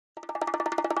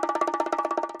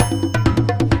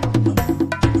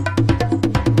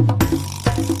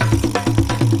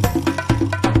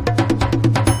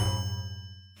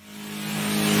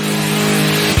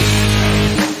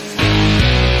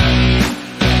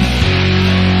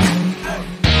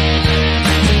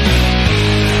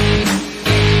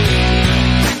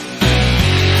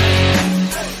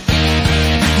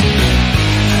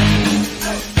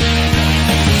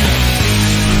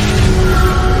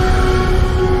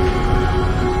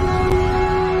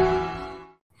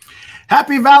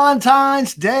Happy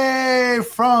Valentine's Day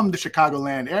from the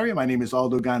Chicagoland area. My name is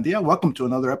Aldo Gandia. Welcome to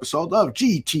another episode of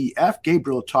GTF,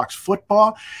 Gabriel Talks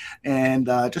Football. And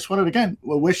just wanted to, again,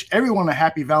 wish everyone a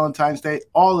happy Valentine's Day.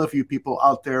 All of you people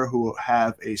out there who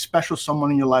have a special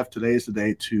someone in your life, today is the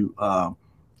day to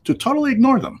totally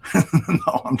ignore them.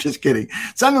 No, I'm just kidding.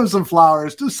 Send them some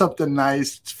flowers. Do something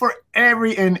nice for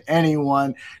every and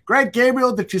anyone. Greg,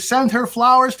 Gabriel, did you send her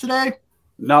flowers today?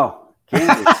 No.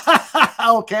 Candy.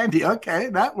 Oh, candy. Okay,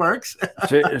 that works.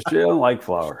 she don't like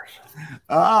flowers.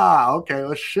 Okay.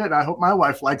 Well, shit. I hope my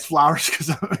wife likes flowers because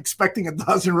I'm expecting a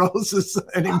dozen roses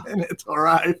any minute. All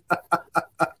right.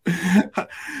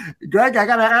 Greg, I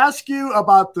got to ask you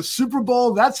about the Super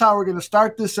Bowl. That's how we're going to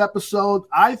start this episode.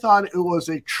 I thought it was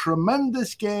a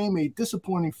tremendous game, a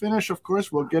disappointing finish. Of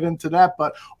course, we'll get into that.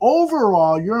 But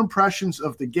overall, your impressions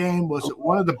of the game, was it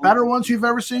one of the better ones you've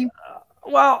ever seen?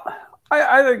 Well,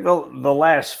 I think the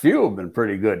last few have been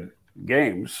pretty good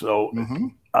games. So,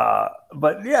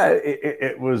 but yeah,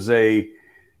 it was a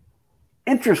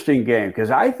interesting game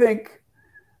because I think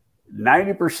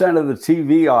 90% of the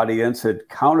TV audience had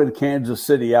counted Kansas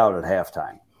City out at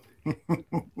halftime.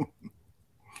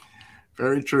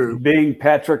 Very true. Being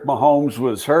Patrick Mahomes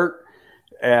was hurt,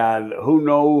 and who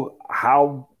knows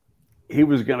how he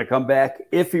was going to come back,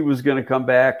 if he was going to come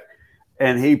back.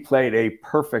 And he played a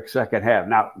perfect second half.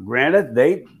 Now, granted,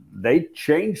 they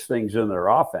changed things in their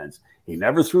offense. He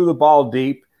never threw the ball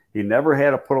deep. He never had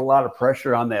to put a lot of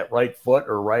pressure on that right foot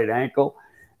or right ankle.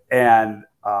 And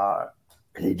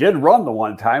he did run the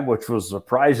one time, which was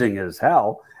surprising as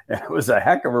hell. And it was a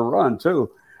heck of a run, too.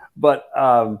 But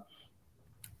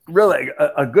really,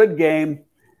 a good game.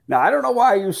 Now, I don't know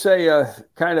why you say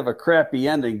kind of a crappy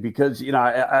ending because,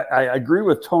 I agree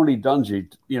with Tony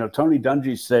Dungy. Tony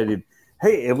Dungy stated,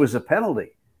 hey, it was a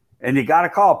penalty, and you got to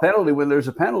call a penalty when there's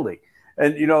a penalty.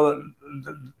 And,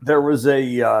 there was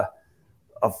a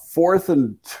 4th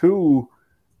and 2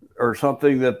 or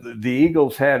something that the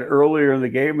Eagles had earlier in the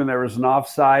game, and there was an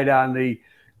offside on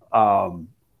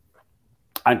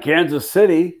Kansas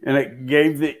City, and it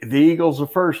gave the Eagles a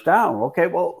first down. Okay,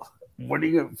 well, what are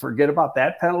you going to forget about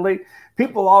that penalty?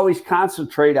 People always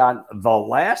concentrate on the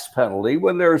last penalty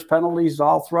when there's penalties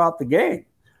all throughout the game.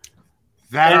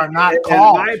 That are not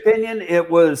called. In my opinion, it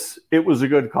was a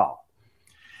good call.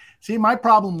 See, my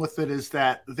problem with it is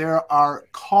that there are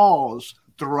calls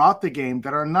throughout the game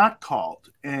that are not called.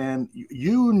 And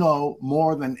you know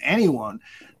more than anyone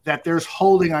that there's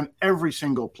holding on every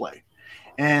single play.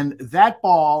 And that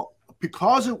ball,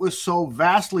 because it was so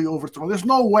vastly overthrown, there's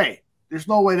no way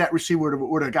that receiver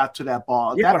would have got to that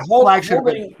ball. Yeah, that but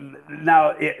holding,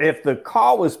 now, if the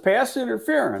call was pass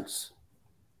interference,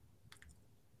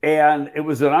 and it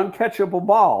was an uncatchable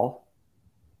ball,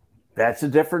 that's a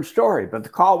different story. But the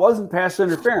call wasn't pass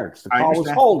interference. The call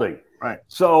was holding. Right.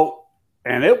 So,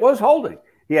 and it was holding.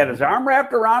 He had his arm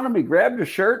wrapped around him. He grabbed his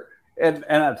shirt. And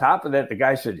on top of that, the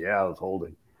guy said, yeah, I was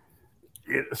holding.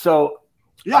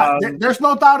 Yeah, there's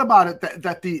no doubt about it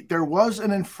that there was an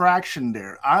infraction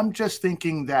there. I'm just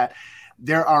thinking that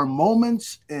there are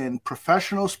moments in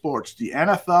professional sports, the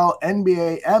NFL,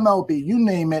 NBA, MLB, you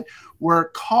name it, where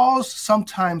calls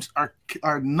sometimes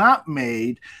are not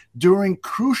made during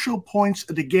crucial points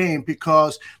of the game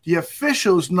because the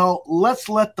officials know, let's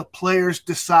let the players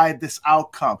decide this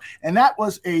outcome. And that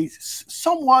was a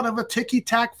somewhat of a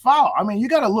ticky-tack foul. I mean, you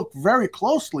got to look very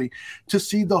closely to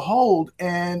see the hold,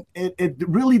 and it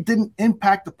really didn't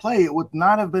impact the play. It would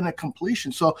not have been a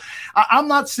completion. So I'm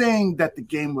not saying that the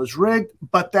game was rigged,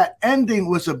 but that ending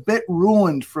was a bit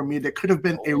ruined for me. There could have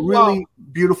been a really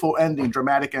beautiful ending,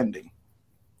 dramatic ending.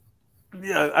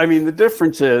 Yeah, I mean, the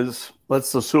difference is,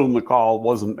 let's assume the call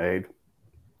wasn't made.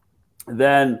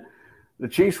 Then the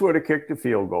Chiefs would have kicked a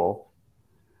field goal,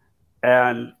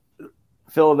 and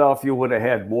Philadelphia would have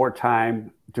had more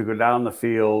time to go down the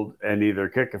field and either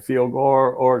kick a field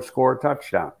goal or score a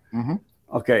touchdown. Mm-hmm.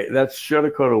 Okay, that's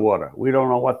shoulda, coulda, woulda. We don't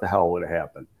know what the hell would have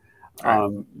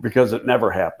happened because it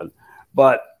never happened.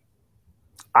 But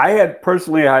I had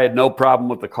no problem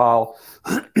with the call.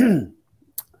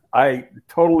 I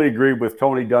totally agree with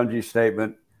Tony Dungy's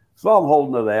statement. So I'm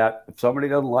holding to that. If somebody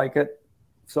doesn't like it,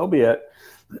 so be it.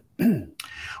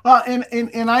 Well,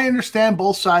 and I understand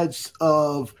both sides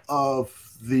of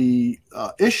the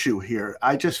issue here.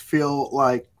 I just feel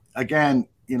like, again,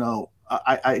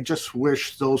 I just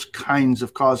wish those kinds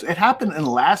of calls. It happened in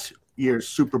last year's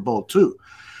Super Bowl too.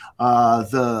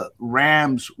 The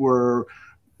Rams were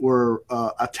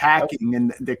attacking,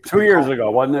 and 2 years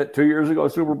ago, wasn't it? 2 years ago,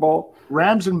 Super Bowl.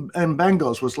 Rams and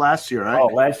Bengals was last year, right? Oh,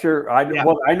 last year.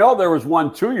 I know there was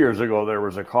one 2 years ago. There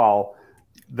was a call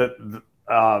that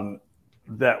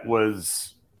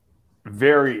was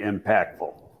very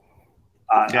impactful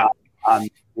on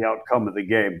the outcome of the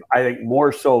game. I think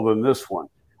more so than this one.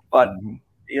 But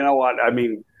you know what? I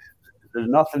mean, there's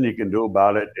nothing you can do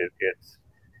about it.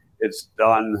 It's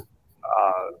done.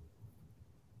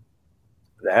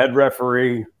 The head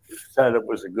referee said it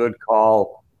was a good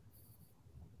call.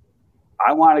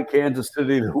 I wanted Kansas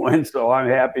City to win, so I'm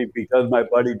happy because my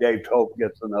buddy Dave Tope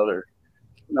gets another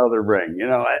ring. You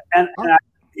know, and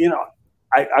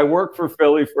I worked for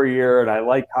Philly for a year, and I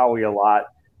like Howie a lot.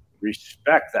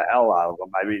 Respect the hell out of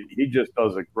him. I mean, he just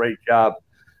does a great job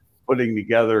putting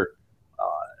together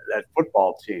that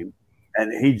football team,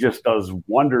 and he just does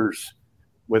wonders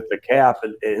with the cap.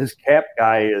 And his cap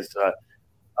guy is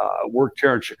worked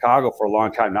here in Chicago for a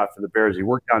long time, not for the Bears. He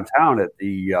worked downtown at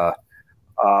the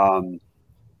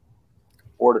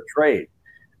Board of Trade.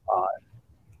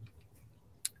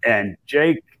 And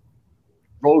Jake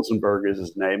Rosenberg is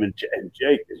his name, and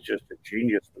Jake is just a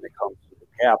genius when it comes to the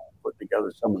cap and putting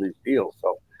together some of these deals.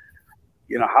 So,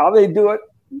 you know, how they do it,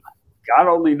 God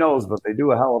only knows, but they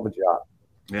do a hell of a job.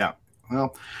 Yeah.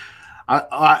 Well,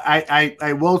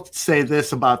 I will say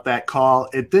this about that call.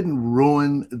 It didn't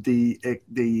ruin the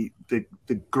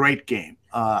great game.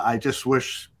 I just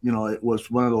wish, you know, it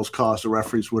was one of those calls the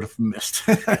referees would have missed.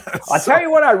 I'll tell you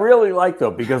what I really like,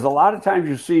 though, because a lot of times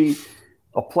you see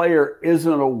a player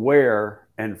isn't aware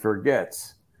and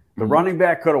forgets. The running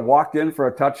back could have walked in for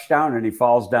a touchdown and he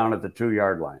falls down at the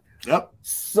 2-yard line. Yep.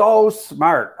 So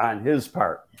smart on his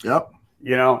part. Yep.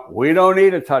 You know, we don't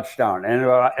need a touchdown. And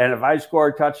if I score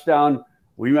a touchdown,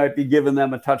 we might be giving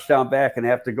them a touchdown back and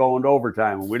have to go into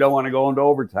overtime. And we don't want to go into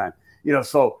overtime. You know,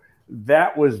 so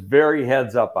that was very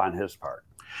heads up on his part.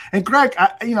 And Greg,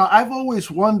 I've always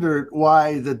wondered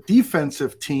why the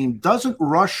defensive team doesn't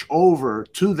rush over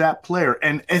to that player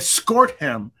and escort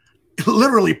him,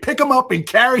 literally pick him up and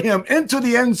carry him into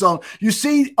the end zone. You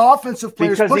see offensive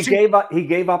players because he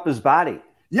gave up his body.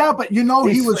 Yeah, but he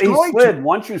was going slid. to.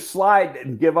 Once you slide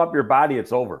and give up your body,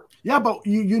 it's over. Yeah, but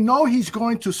he's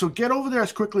going to. So get over there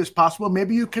as quickly as possible.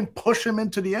 Maybe you can push him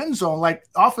into the end zone like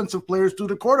offensive players do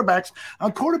to quarterbacks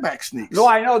on quarterback sneaks. No,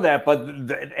 I know that. But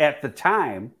at the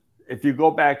time, if you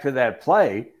go back to that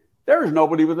play, there was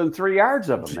nobody within 3 yards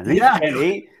of him.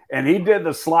 And he did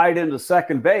the slide into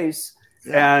second base,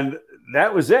 and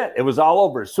that was it. It was all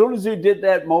over. As soon as he did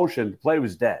that motion, the play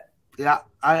was dead. Yeah,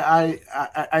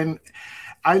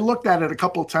 I looked at it a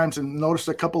couple of times and noticed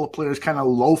a couple of players kind of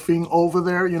loafing over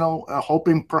there,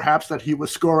 hoping perhaps that he would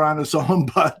score on his own.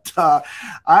 But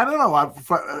I don't know.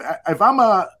 If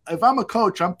I'm a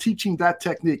coach, I'm teaching that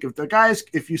technique.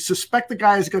 If you suspect the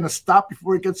guy is going to stop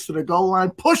before he gets to the goal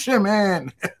line, push him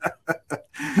in.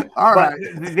 All right.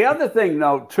 The other thing,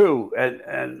 though, too,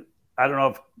 and I don't know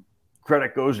if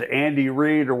credit goes to Andy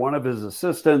Reid or one of his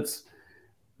assistants,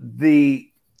 the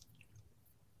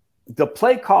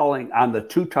play calling on the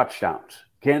 2 touchdowns,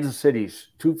 Kansas City's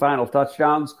 2 final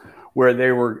touchdowns, where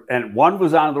they were, and one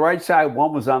was on the right side,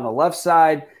 one was on the left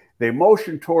side. They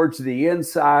motioned towards the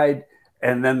inside,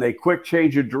 and then they quick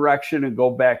change of direction and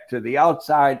go back to the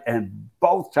outside. And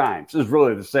both times, this is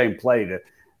really the same play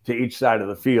to each side of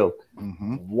the field,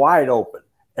 wide open.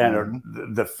 And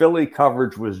the Philly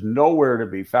coverage was nowhere to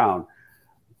be found.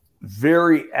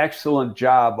 Very excellent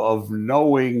job of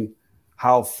knowing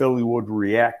how Philly would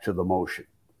react to the motion.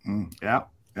 Yeah,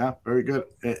 very good.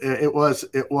 It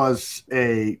was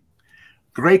a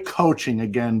great coaching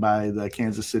again by the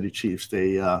Kansas City Chiefs.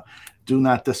 They do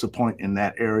not disappoint in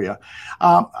that area.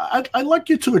 I'd like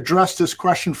you to address this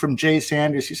question from Jay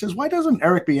Sanders. He says, why doesn't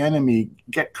Eric Bieniemy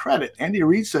get credit? Andy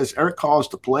Reid says Eric calls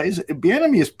the plays.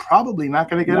 Bieniemy is probably not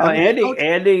going to get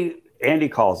Andy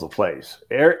calls the plays.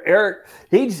 Eric,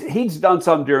 he's done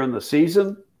some during the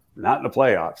season, not in the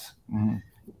playoffs.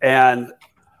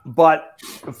 But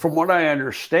from what I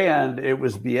understand, it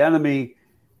was Bieniemy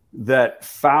that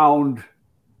found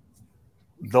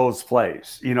those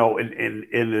plays, in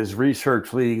his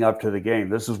research leading up to the game.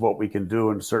 This is what we can do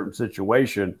in a certain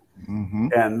situation.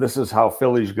 And this is how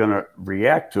Philly's going to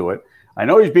react to it. I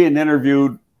know he's being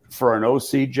interviewed for an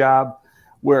OC job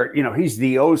where, he's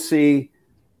the OC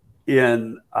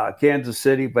in Kansas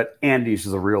City, but Andy's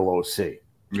the real OC.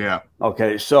 Yeah.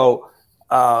 Okay. So,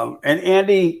 and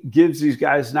Andy gives these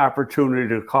guys an opportunity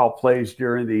to call plays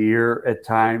during the year at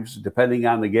times, depending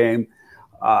on the game,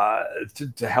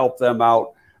 to help them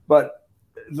out. But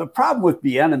the problem with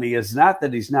Bieniemy is not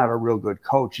that he's not a real good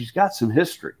coach. He's got some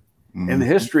history, and the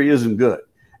history isn't good.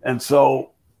 And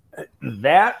so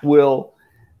that will,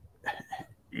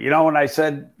 when I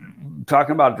said,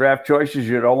 talking about draft choices,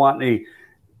 you don't want any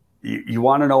you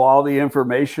want to know all the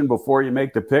information before you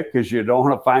make the pick because you don't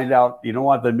want to find out. You don't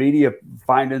want the media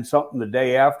finding something the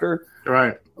day after.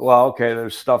 Right. Well, okay,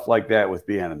 there's stuff like that with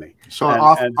Bieniemy. So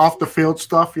off the field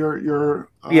stuff, you're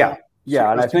yeah.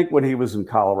 And I think when he was in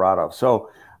Colorado.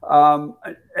 So,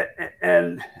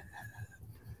 and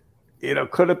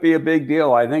could it be a big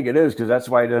deal? I think it is because that's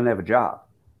why he doesn't have a job.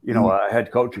 A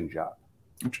head coaching job.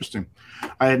 Interesting.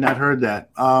 I had not heard that.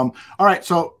 All right,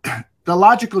 so. The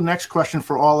logical next question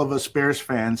for all of us Bears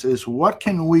fans is what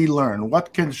can we learn?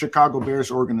 What can the Chicago Bears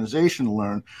organization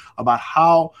learn about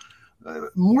how,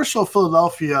 more so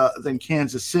Philadelphia than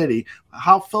Kansas City,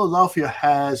 how Philadelphia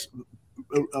has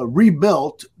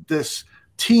rebuilt this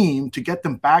team to get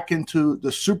them back into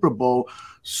the Super Bowl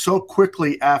so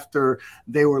quickly after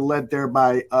they were led there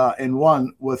by and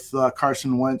won with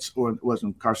Carson Wentz, or it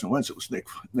wasn't Carson Wentz, it was Nick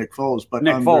Foles. But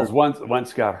Nick Foles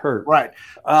once got hurt. Right.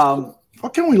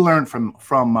 What can we learn from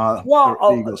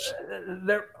the Eagles?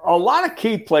 A lot of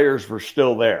key players were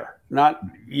still there. Not,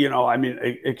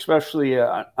 especially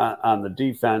on the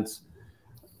defense.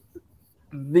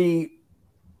 They've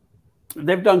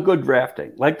done good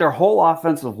drafting. Like their whole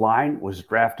offensive line was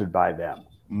drafted by them.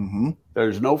 Mm-hmm.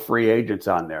 There's no free agents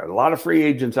on there. A lot of free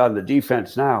agents on the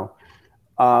defense now,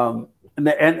 and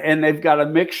they've got a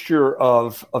mixture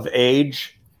of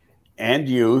age and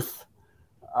youth.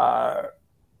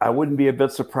 I wouldn't be a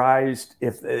bit surprised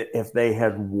if they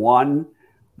had won,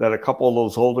 that a couple of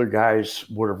those older guys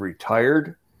would have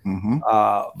retired. Mm-hmm.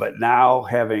 But now,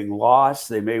 having lost,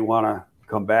 they may want to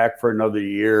come back for another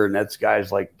year, and that's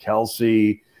guys like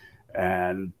Kelsey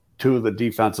and two of the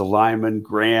defensive linemen,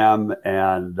 Graham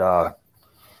and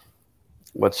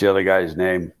what's the other guy's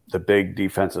name? The big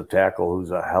defensive tackle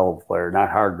who's a hell of a player. Not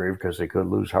Hargrave because they could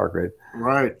lose Hargrave.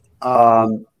 Right.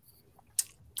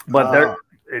 But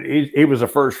he was a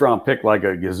first-round pick like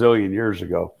a gazillion years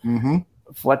ago. Mm-hmm.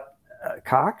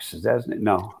 Cox? Is that his name?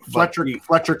 No.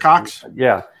 Fletcher Cox?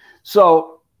 Yeah.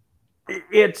 So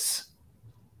he's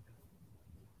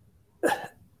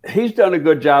done a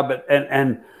good job.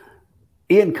 And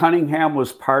Ian Cunningham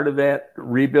was part of that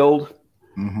rebuild.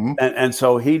 Mm-hmm. And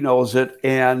so he knows it.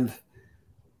 And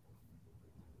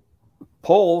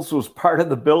Poles was part of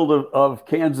the build of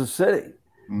Kansas City.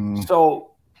 Mm.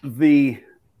 So the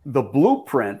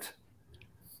blueprint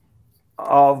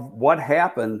of what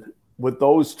happened with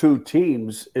those two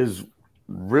teams is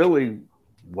really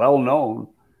well known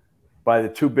by the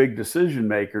two big decision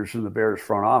makers in the Bears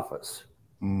front office.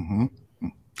 Mm-hmm.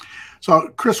 So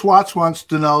Chris Watts wants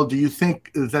to know, do you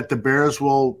think that the Bears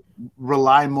will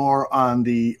rely more on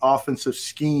the offensive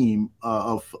scheme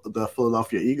of the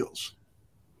Philadelphia Eagles?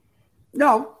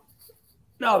 No.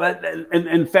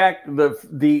 In fact,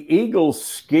 the Eagles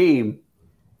scheme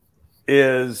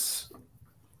it's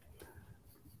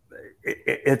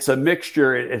a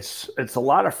mixture. It's a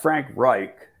lot of Frank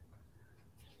Reich,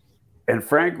 and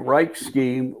Frank Reich's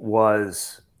scheme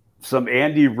was some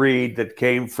Andy Reid that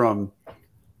came from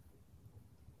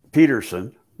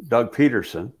Doug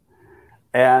Peterson,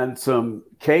 and some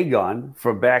K-Gun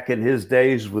from back in his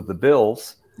days with the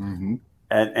Bills, mm-hmm.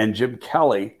 and Jim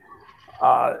Kelly,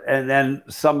 and then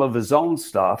some of his own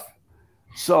stuff.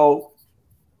 So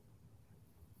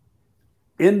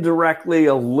indirectly,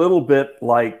 a little bit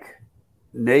like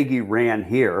Nagy ran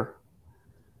here,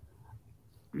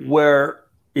 where,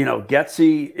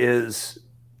 Getsy is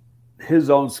his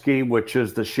own scheme, which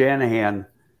is the Shanahan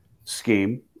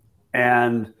scheme.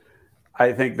 And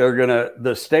I think they're going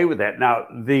to stay with that. Now,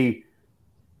 the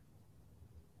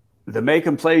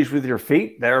making plays with your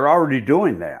feet, they're already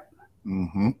doing that.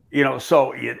 Mm-hmm.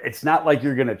 So it's not like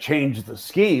you're going to change the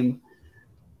scheme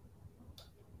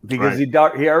because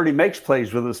right. he already makes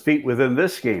plays with his feet within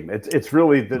this scheme. It's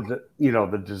really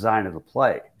the design of the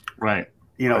play. Right.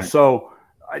 Right. So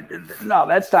no,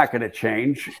 that's not going to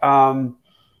change.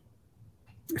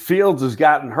 Fields has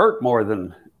gotten hurt more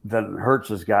than Hurts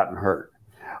has gotten hurt.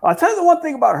 I'll tell you the one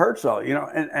thing about Hurts, though,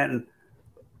 and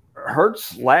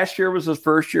Hurts last year was his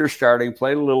first year starting,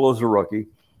 played a little as a rookie.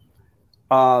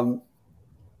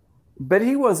 But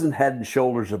he wasn't head and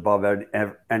shoulders above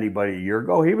anybody a year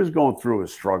ago. He was going through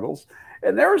his struggles.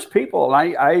 And there was people,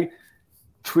 and I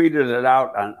tweeted it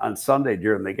out on Sunday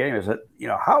during the game. I said,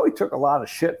 Howie took a lot of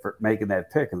shit for making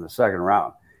that pick in the second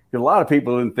round. A lot of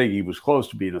people didn't think he was close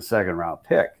to being a second-round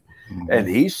pick. Mm-hmm. And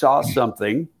he saw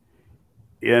something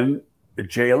in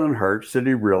Jalen Hurts that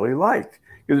he really liked.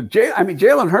 Because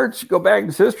Jalen Hurts, go back in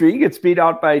his history, he gets beat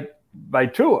out by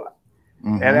Tua.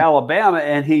 Mm-hmm. at Alabama,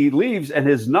 and he leaves, and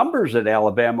his numbers at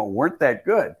Alabama weren't that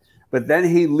good. But then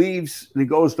he leaves and he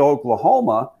goes to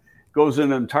Oklahoma, goes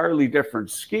in an entirely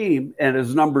different scheme, and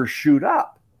his numbers shoot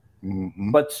up.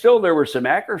 Mm-hmm. But still, there were some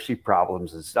accuracy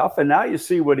problems and stuff. And now you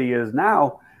see what he is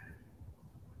now.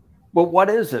 But what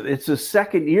is it? It's his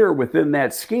second year within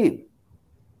that scheme.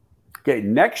 Okay,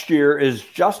 next year is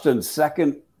Justin's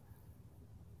second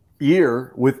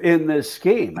year within this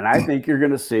scheme. And I think you're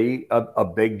going to see a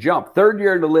big jump. Third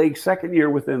year in the league, second year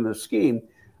within the scheme,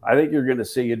 I think you're going to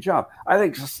see a jump. I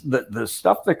think the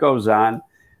stuff that goes on,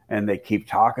 and they keep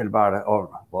talking about it,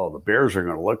 oh, well, the Bears are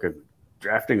going to look at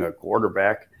drafting a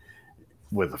quarterback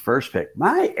with the first pick.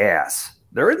 My ass.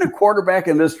 There isn't a quarterback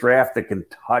in this draft that can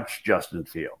touch Justin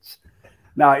Fields.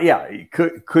 Now, yeah,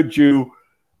 could you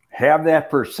have that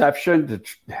perception to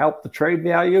help the trade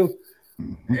value?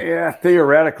 Mm-hmm. Yeah,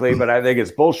 theoretically, but I think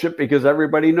it's bullshit because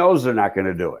everybody knows they're not going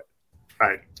to do it.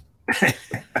 Right.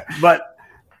 But,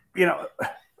 you know,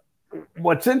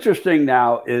 what's interesting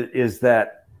now is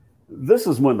that this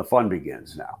is when the fun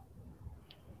begins now.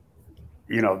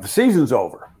 You know, the season's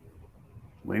over.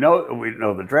 We know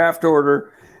the draft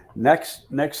order. Next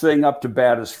thing up to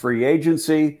bat is free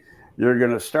agency. You're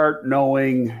going to start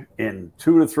knowing in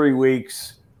 2 to 3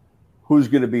 weeks who's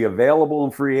going to be available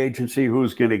in free agency,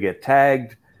 who's going to get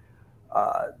tagged,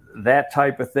 that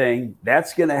type of thing.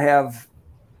 That's going to have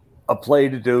a play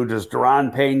to do. Does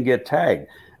Daron Payne get tagged?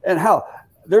 And hell,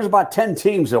 there's about 10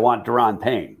 teams that want Daron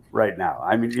Payne right now.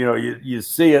 I mean, you know, you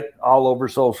see it all over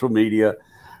social media.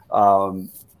 One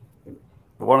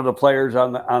of the players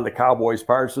on the Cowboys,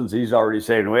 Parsons, he's already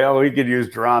saying, well, we could use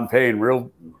Daron Payne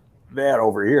real bad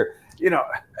over here. You know,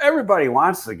 everybody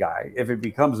wants the guy if it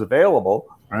becomes available.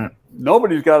 Right.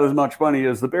 Nobody's got as much money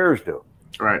as the Bears do.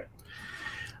 Right.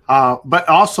 But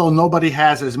also nobody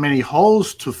has as many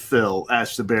holes to fill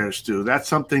as the Bears do. That's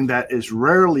something that is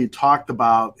rarely talked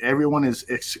about. Everyone is,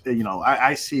 you know,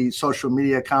 I see social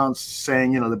media accounts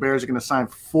saying, you know, the Bears are going to sign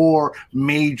 4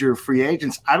 major free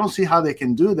agents. I don't see how they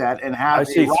can do that and have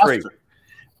a roster. 3.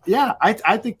 Yeah,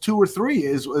 I think 2 or 3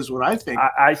 is what I think.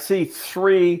 I see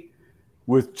 3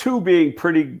 with 2 being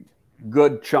pretty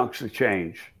good chunks of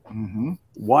change. Mm-hmm.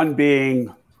 1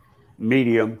 being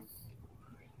medium,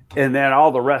 and then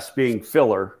all the rest being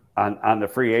filler on the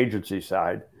free agency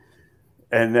side.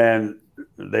 And then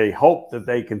they hope that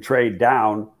they can trade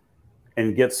down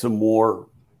and get some more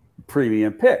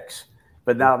premium picks.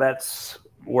 But now that's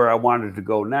where I wanted to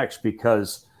go next,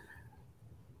 because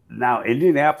now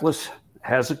Indianapolis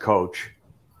has a coach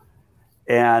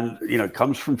and, you know,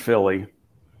 comes from Philly.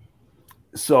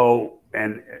 So,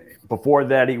 and before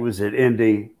that he was at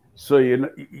Indy. So,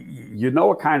 you know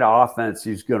what kind of offense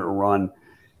he's going to run.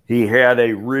 He had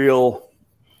a real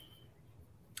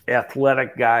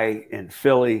athletic guy in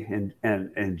Philly and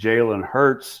Jalen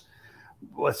Hurts.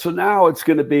 So now it's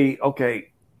going to be,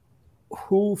 okay,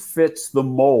 who fits the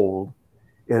mold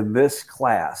in this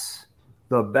class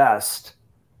the best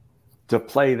to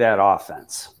play that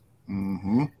offense?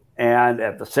 Mm-hmm. And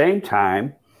at the same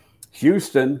time,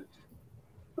 Houston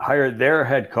hired their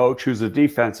head coach, who's a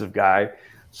defensive guy.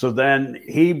 So then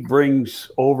he brings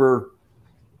over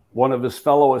one of his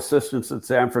fellow assistants at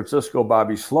San Francisco,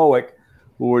 Bobby Slowick,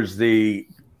 who was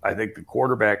I think the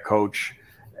quarterback coach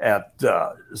at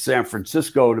San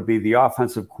Francisco, to be the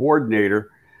offensive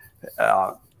coordinator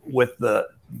with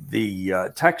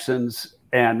the Texans.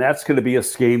 And that's going to be a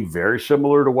scheme very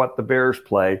similar to what the Bears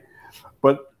play.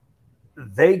 But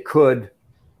they could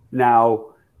now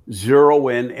zero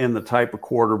in the type of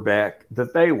quarterback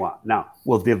that they want. Now,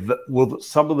 will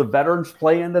some of the veterans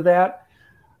play into that?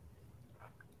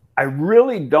 I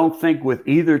really don't think with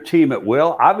either team it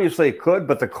will. Obviously it could,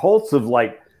 but the Colts have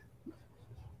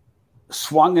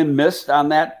swung and missed on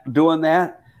that, doing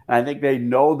that. And I think they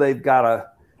know they've got to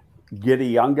get a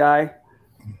young guy.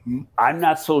 Mm-hmm. I'm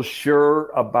not so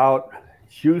sure about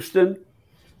Houston,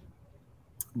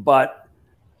 but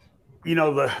you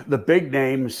know, the big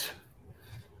names,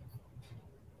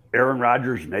 Aaron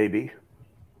Rodgers, maybe.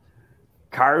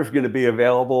 Carr's going to be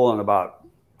available in about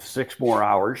 6 more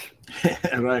hours.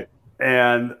 Right.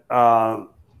 And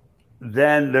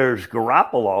then there's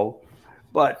Garoppolo,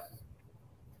 but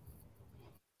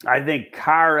I think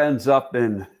Carr ends up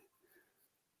in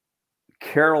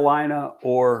Carolina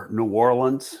or New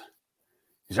Orleans.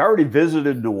 He's already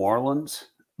visited New Orleans,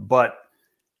 but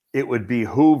it would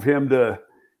behoove him to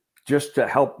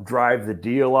help drive the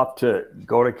deal up to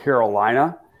go to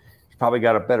Carolina. He's probably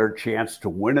got a better chance to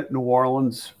win at New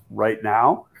Orleans right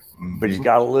now. Mm-hmm. But he's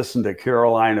got to listen to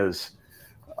Carolina's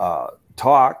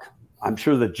talk. I'm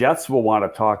sure the Jets will want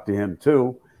to talk to him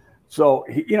too. So,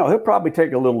 he'll probably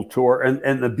take a little tour.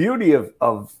 And the beauty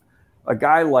of a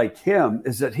guy like him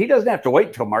is that he doesn't have to wait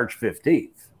until March 15th.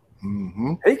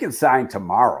 Mm-hmm. He can sign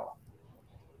tomorrow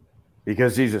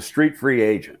because he's a street free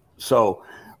agent. So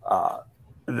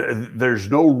there's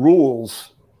no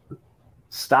rules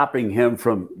stopping him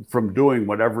from doing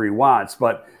whatever he wants,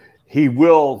 but he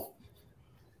will,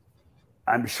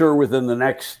 I'm sure within the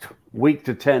next week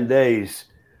to 10 days,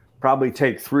 probably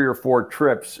take 3 or 4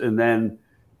 trips and then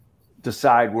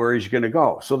decide where he's going to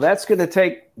go. So that's going to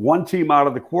take one team out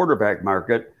of the quarterback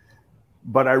market.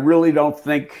 But I really don't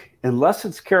think, unless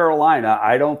it's Carolina,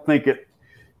 I don't think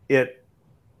it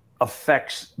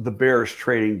affects the Bears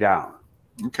trading down.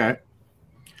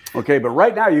 Okay, but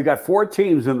right now you got 4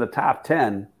 teams in the top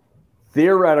 10,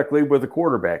 theoretically, with a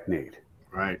quarterback need.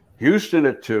 Right. Houston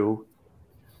at 2,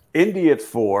 Indy at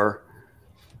 4.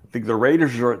 I think the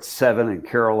Raiders are at 7 and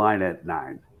Carolina at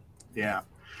 9. Yeah.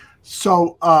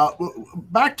 So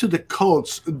back to the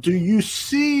Colts, do you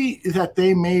see that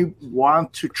they may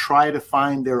want to try to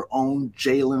find their own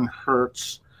Jalen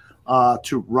Hurts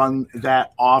to run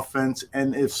that offense?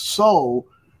 And if so,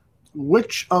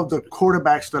 which of the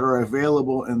quarterbacks that are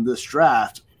available in this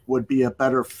draft would be a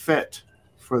better fit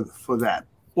for that?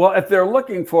 Well, if they're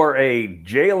looking for a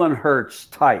Jalen Hurts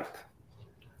type,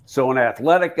 so an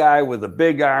athletic guy with a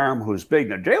big arm who's big.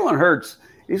 Now, Jalen Hurts,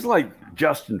 he's like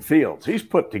Justin Fields. He's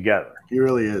put together. He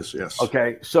really is, yes.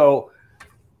 Okay, so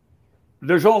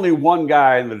there's only one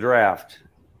guy in the draft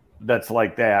that's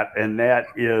like that, and that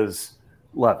is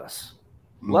Levis.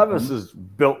 Mm-hmm. Levis is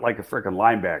built like a freaking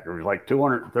linebacker. He's like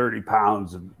 230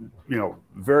 pounds, and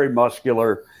very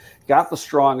muscular, got the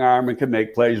strong arm, and can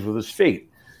make plays with his feet.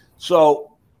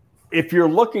 So if you're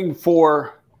looking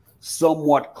for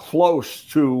somewhat close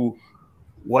to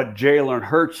what Jalen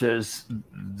Hurts is,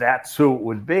 that's who it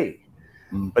would be.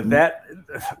 Mm-hmm. But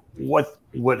what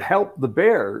would help the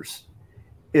Bears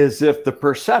is if the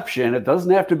perception, it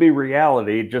doesn't have to be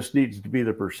reality, it just needs to be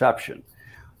the perception.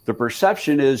 The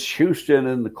perception is Houston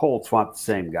and the Colts want the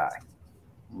same guy.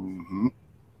 Mm-hmm.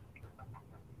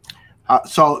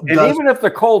 Even if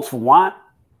the Colts want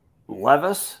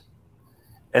Levis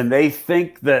and they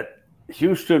think that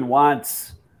Houston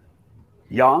wants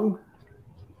Young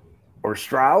or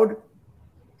Stroud,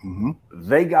 mm-hmm.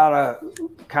 they got to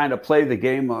kind of play the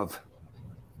game of,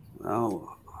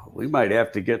 we might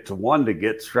have to get to one to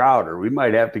get Stroud, or we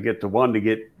might have to get to one to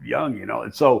get Young,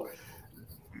 And so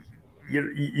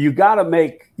you got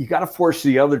to force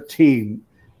the other team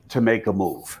to make a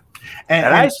move. And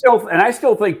I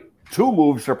still think 2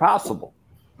 moves are possible.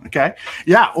 Okay.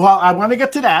 Yeah. Well, I want to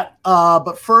get to that.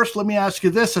 But first, let me ask you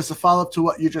this as a follow-up to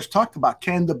what you just talked about.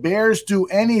 Can the Bears do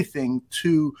anything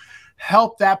to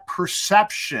help that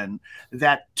perception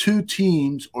that 2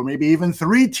 teams or maybe even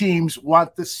 3 teams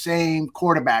want the same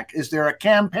quarterback? Is there a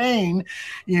campaign,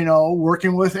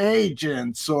 working with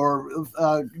agents or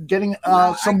getting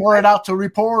some word out to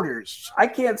reporters? I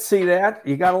can't see that.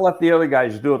 You got to let the other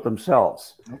guys do it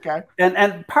themselves. Okay.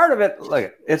 And part of it,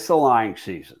 look, it's the lying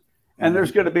season. And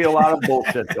there's going to be a lot of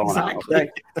bullshit going on. Okay?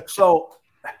 So,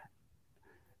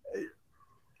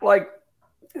 like,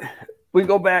 we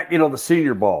go back, the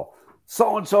Senior Bowl.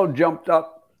 So-and-so jumped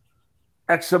up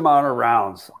X amount of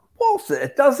rounds. Bullshit.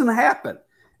 It doesn't happen.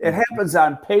 It happens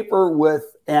on paper with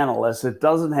analysts. It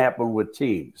doesn't happen with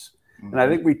teams. Mm-hmm. And I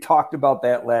think we talked about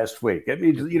that last week. It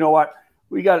means, you know what?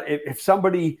 If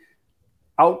somebody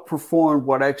outperformed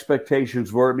what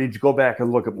expectations were, it means go back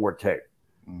and look at more tape.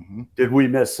 Mm-hmm. Did we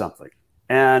miss something?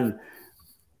 And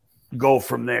go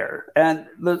from there. And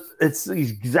it's the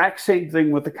exact same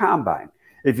thing with the combine.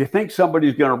 If you think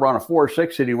somebody's going to run a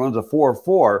 4.6 and he runs a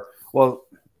 4.4, well,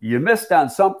 you missed on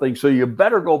something, so you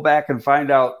better go back and find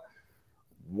out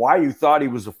why you thought he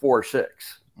was a 4.6.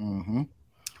 Mm-hmm.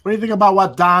 What do you think about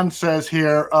what Don says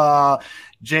here?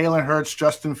 Jalen Hurts,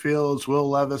 Justin Fields, Will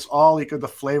Levis, all equal the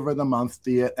flavor of the month.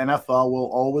 The NFL will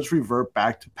always revert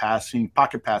back to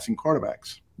pocket passing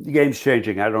quarterbacks. The game's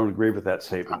changing. I don't agree with that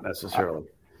statement necessarily.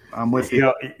 I'm with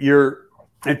you.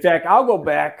 In fact, I'll go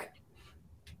back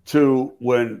to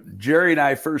when Jerry and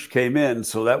I first came in.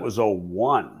 So that was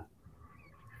 2001.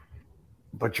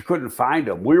 But you couldn't find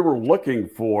them. We were looking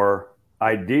for,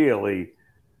 ideally,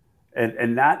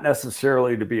 and not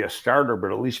necessarily to be a starter,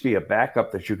 but at least be a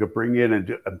backup that you could bring in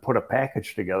and put a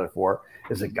package together for,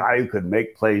 is a guy who could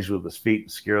make plays with his feet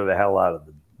and scare the hell out of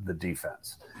the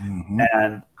defense. Mm-hmm.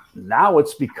 And now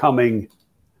it's becoming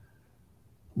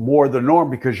more the norm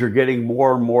because you're getting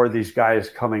more and more of these guys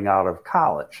coming out of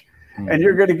college. Mm-hmm. And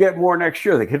you're going to get more next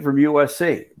year. The kid from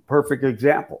USC, perfect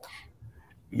example.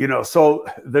 So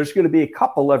there's going to be a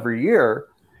couple every year.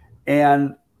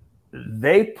 And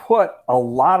they put a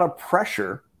lot of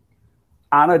pressure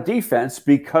on a defense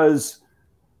because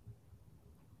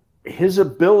his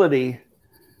ability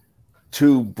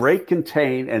to break,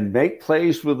 contain, and make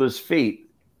plays with his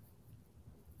feet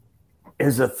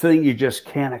is a thing you just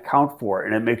can't account for,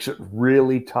 and it makes it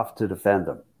really tough to defend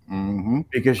them. Mm-hmm.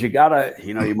 Because you gotta,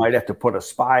 you might have to put a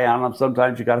spy on them.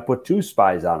 Sometimes you got to put 2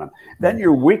 spies on them. Then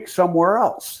you're weak somewhere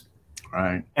else.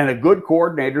 Right. And a good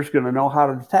coordinator is going to know how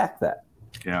to attack that.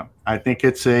 Yeah, I think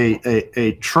it's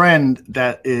a trend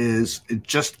that is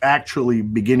just actually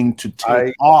beginning to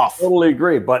take off. I totally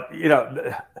agree. But,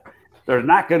 there's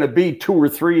not going to be 2 or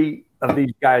 3 of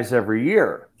these guys every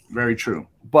year. Very true.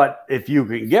 But if you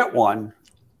can get one,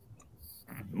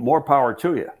 more power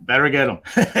to you. Better get them.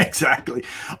 Exactly.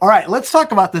 All right, let's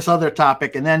talk about this other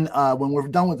topic. And then when we're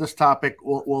done with this topic,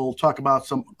 we'll talk about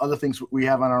some other things we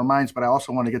have on our minds. But I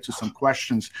also want to get to some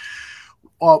questions.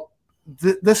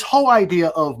 This whole idea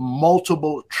of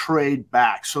multiple trade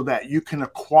backs so that you can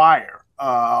acquire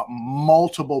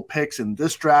multiple picks in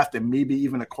this draft and maybe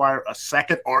even acquire a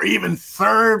second or even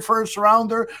third first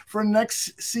rounder for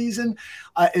next season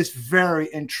is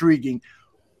very intriguing.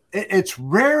 It's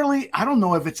rarely, I don't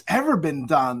know if it's ever been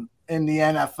done in the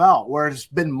NFL, where it's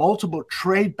been multiple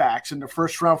trade backs in the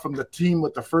first round from the team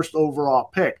with the first overall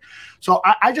pick. So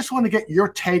I just want to get your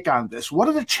take on this. What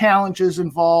are the challenges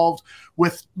involved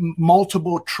with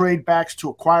multiple trade backs to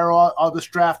acquire all this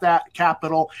draft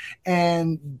capital?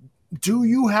 And do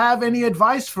you have any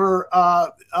advice for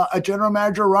a general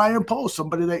manager, Ryan Post,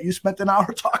 somebody that you spent an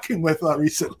hour talking with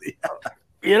recently?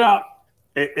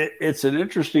 It's an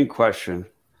interesting question,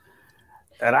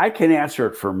 and I can answer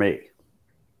it for me.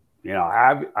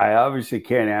 I obviously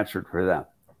can't answer it for them.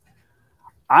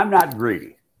 I'm not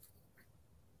greedy.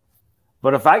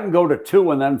 But if I can go to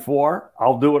 2 and then 4,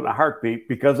 I'll do it in a heartbeat,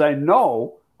 because I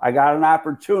know I got an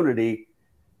opportunity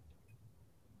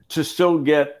to still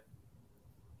get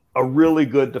a really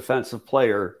good defensive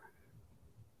player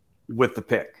with the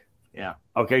pick. Yeah.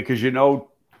 Okay, because 2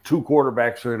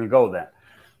 quarterbacks are going to go then.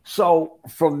 So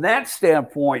from that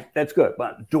standpoint, that's good.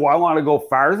 But do I want to go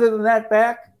farther than that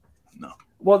back? No.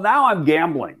 Well, now I'm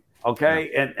gambling,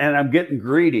 okay, and I'm getting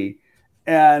greedy,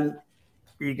 and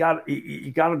you got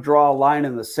to draw a line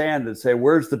in the sand and say,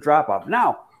 where's the drop off?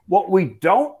 Now, what we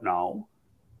don't know,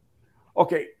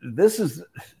 okay,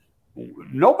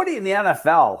 nobody in the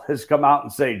NFL has come out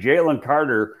and say Jalen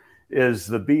Carter is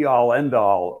the be all end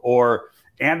all, or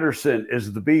Anderson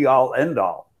is the be all end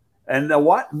all, and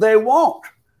what they won't.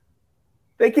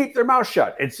 They keep their mouth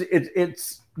shut.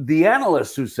 It's the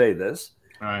analysts who say this.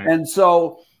 Right. And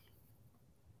so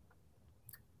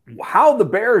how the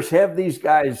Bears have these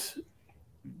guys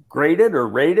graded or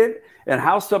rated, and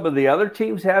how some of the other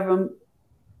teams have them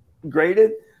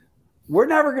graded, we're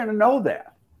never going to know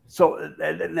that. So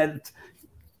and it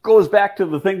goes back to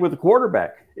the thing with the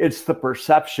quarterback. It's the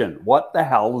perception. What the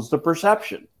hell is the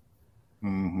perception?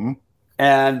 Mm-hmm.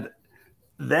 And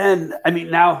then,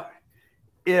 now,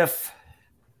 if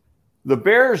the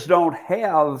Bears don't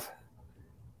have,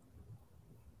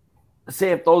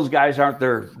 say if those guys aren't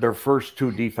their first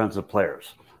 2 defensive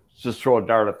players, let's just throw a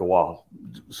dart at the wall,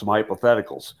 some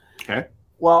hypotheticals. Okay.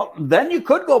 Well, then you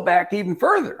could go back even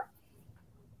further,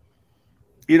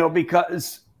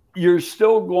 because you're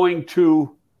still going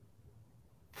to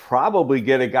probably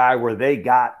get a guy where they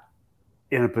got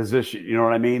in a position, you know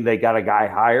what I mean? They got a guy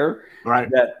higher, right?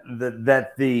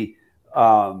 That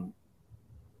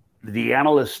the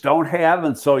analysts don't have,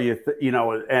 and so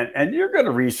and you're going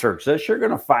to research this. You're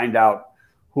going to find out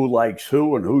who likes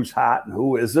who and who's hot and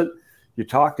who isn't. You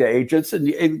talk to agents, and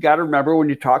you got to remember, when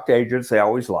you talk to agents, they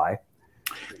always lie,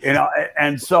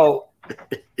 and so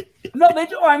no, they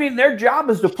do. Their job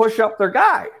is to push up their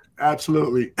guy.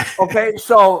 Absolutely. Okay,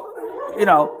 so if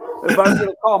I'm going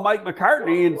to call Mike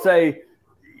McCartney and say,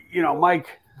 Mike,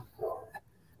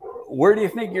 where do you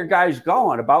think your guy's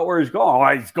going? About where he's going?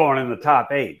 Oh, he's going in the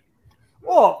top 8.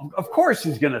 Well, of course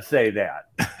he's going to say that,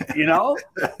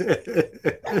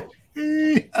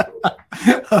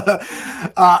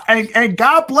 and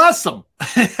God bless him.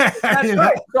 That's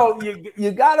right. So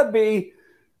you got to be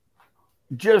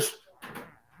just,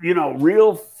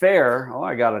 real fair. Oh,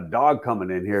 I got a dog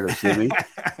coming in here to see me.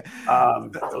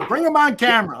 Bring him on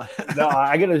camera. No,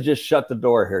 I got to just shut the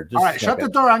door here. All right, shut the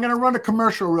door. I'm going to run a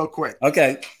commercial real quick.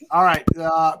 Okay. All right.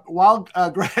 While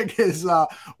Greg is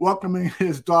welcoming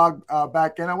his dog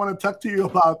back in, I want to talk to you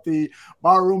about the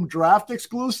Barroom Draft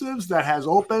exclusives that has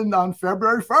opened on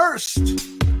February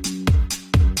 1st.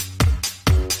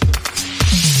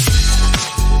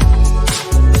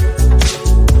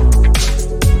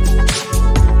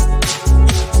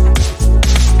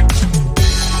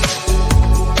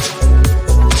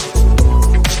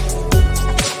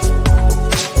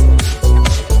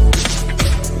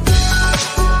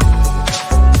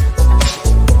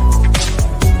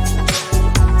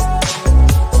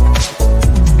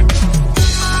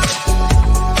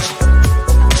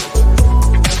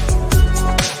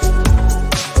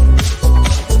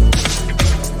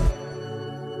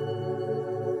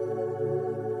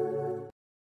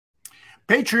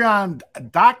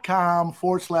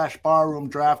 Patreon.com/barroom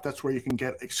draft. That's where you can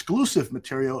get exclusive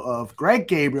material of Greg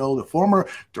Gabriel, the former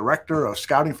director of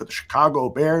scouting for the Chicago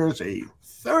Bears, a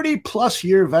 30-plus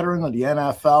year veteran of the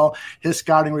NFL, his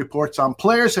scouting reports on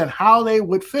players and how they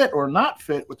would fit or not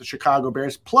fit with the Chicago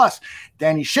Bears, plus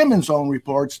Danny Shimon's own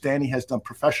reports. Danny has done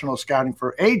professional scouting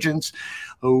for agents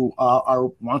who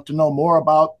want to know more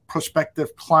about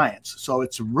prospective clients. So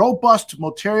it's robust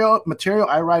material.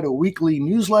 I write a weekly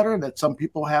newsletter that some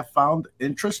people have found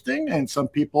interesting and some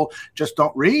people just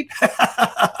don't read.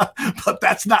 But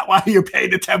that's not why you're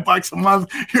paying the $10 a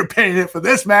month. You're paying it for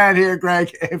this man here,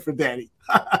 Greg, and for Danny.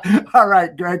 All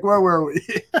right, Greg, where were we?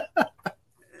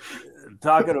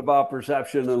 Talking about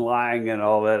perception and lying and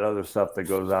all that other stuff that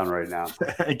goes on right now.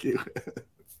 Thank you.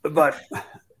 But,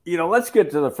 let's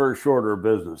get to the first order of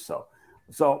business, though.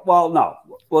 So, no,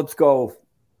 let's go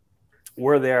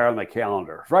where they are on the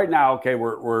calendar. Right now, okay,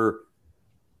 we're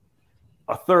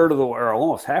a third of the way, or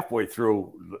almost halfway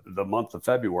through the month of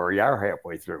February. You are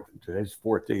halfway through. Today's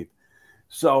 14th.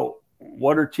 So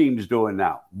what are teams doing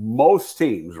now? Most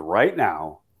teams right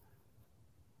now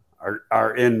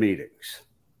are in meetings,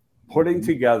 putting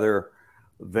together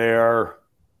their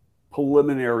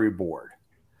preliminary board.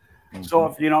 Mm-hmm.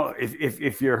 So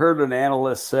if you heard an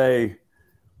analyst say,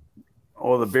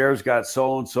 "Oh, the Bears got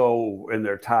so-and-so in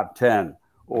their top 10,"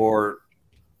 or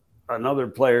another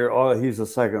player, "Oh, he's a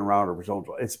second rounder for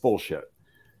so-and-so," it's bullshit.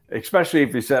 Especially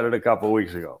if you said it a couple of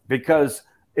weeks ago, because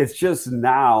it's just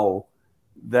now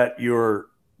that you're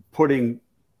putting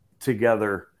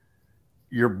together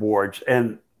your boards.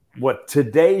 And what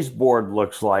today's board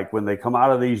looks like when they come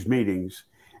out of these meetings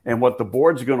and what the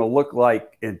board's going to look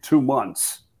like in 2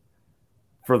 months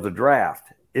for the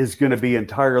draft is going to be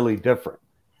entirely different.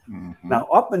 Mm-hmm. Now,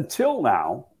 up until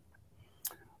now,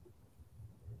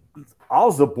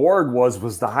 all the board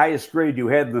was the highest grade you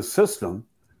had in the system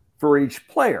for each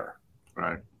player.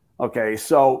 Right. Okay.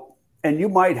 So, and you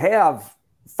might have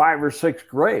 5 or 6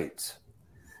 grades,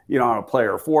 on a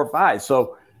player, 4 or 5.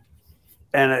 So,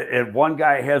 and if one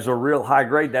guy has a real high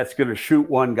grade, that's going to shoot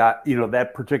one guy,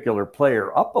 that particular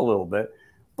player up a little bit,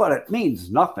 but it means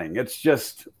nothing. It's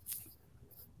just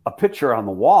a picture on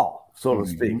the wall, so to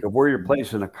speak, of where you're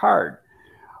placing a card.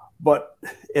 But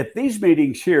at these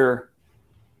meetings here,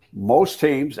 most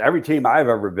teams, every team I've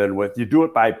ever been with, you do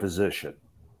it by position.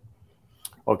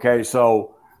 Okay,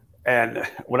 so, and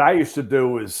what I used to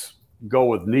do is go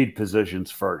with need positions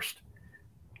first,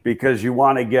 because you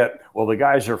want to get, the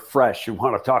guys are fresh. You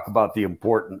want to talk about the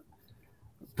important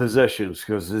positions,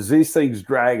 because as these things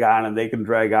drag on, and they can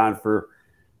drag on for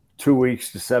 2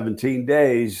 weeks to 17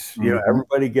 days,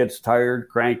 everybody gets tired,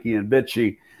 cranky, and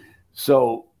bitchy.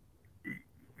 So,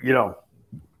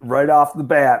 right off the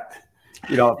bat,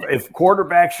 if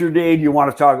quarterback's your need, you want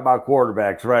to talk about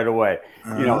quarterbacks right away.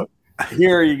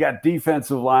 Here you got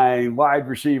defensive line, wide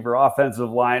receiver, offensive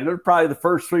line. They're probably the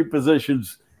first 3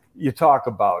 positions you talk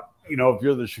about, if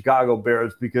you're the Chicago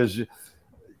Bears, because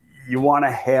you want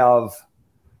to have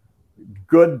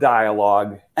good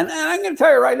dialogue. And I'm going to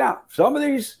tell you right now, some of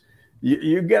these,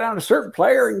 you get on a certain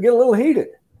player and get a little heated.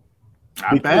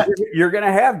 I bet. You're going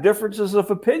to have differences of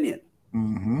opinion.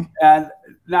 Mm-hmm. And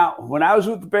now, when I was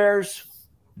with the Bears,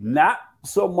 not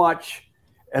so much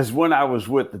as when I was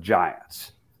with the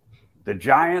Giants. The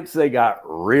Giants, they got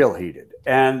real heated.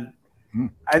 And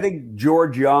I think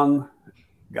George Young,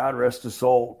 God rest his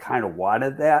soul, kind of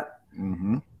wanted that.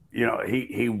 Mm-hmm.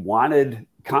 He wanted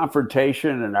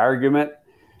confrontation and argument,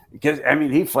 because,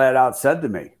 he flat out said to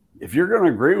me, "If you're going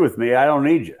to agree with me, I don't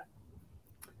need you."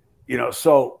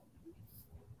 So,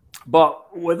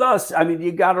 but with us,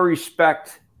 you got to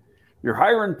respect, you're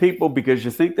hiring people because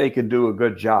you think they can do a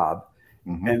good job.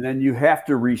 Mm-hmm. And then you have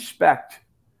to respect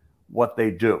what they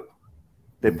do.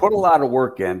 They put a lot of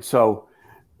work in. So,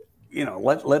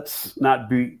 let's not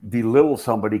belittle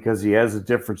somebody because he has a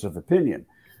difference of opinion.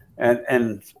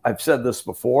 And I've said this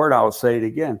before, and I'll say it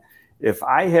again. If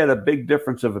I had a big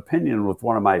difference of opinion with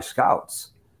one of my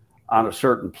scouts on a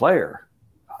certain player,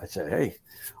 I said, "Hey,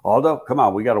 Aldo, come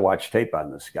on, we got to watch tape on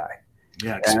this guy."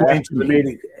 Yeah.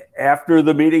 After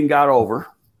the meeting got over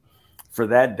for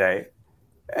that day,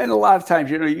 and a lot of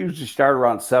times, you usually start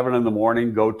around 7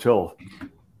 a.m, go till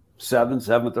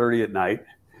 7:30 at night.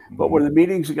 But when the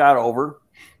meetings got over,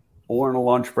 or in a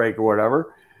lunch break or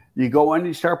whatever, you go in and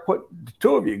you start the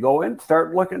 2 of you go in,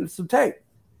 start looking at some tape.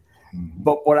 Mm-hmm.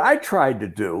 But what I tried to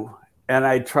do, and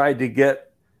I tried to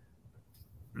get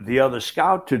the other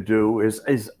scout to do,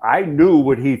 is I knew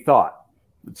what he thought.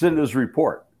 It's in his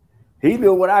report. He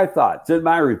knew what I thought. It's in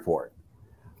my report.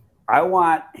 I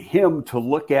want him to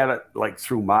look at it like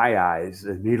through my eyes,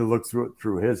 and me to look through it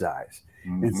through his eyes.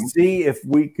 and see if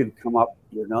we could come up,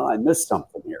 I missed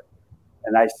something here.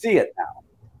 And I see it now.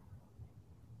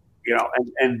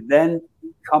 And then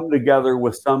come together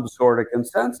with some sort of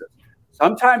consensus.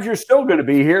 Sometimes you're still going to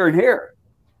be here and here.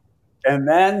 And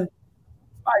then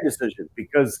my decision,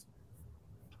 because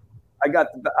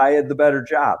I had the better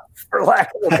job, for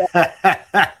lack of a better.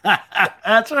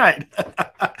 That's right.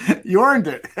 You earned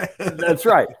it. That's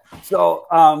right. So,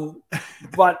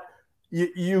 but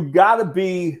you got to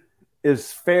be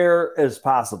as fair as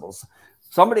possible.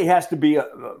 Somebody has to be a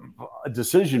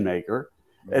decision maker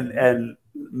and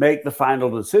make the final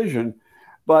decision.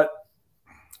 But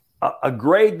a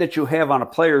grade that you have on a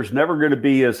player is never going to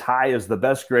be as high as the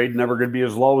best grade, never going to be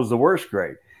as low as the worst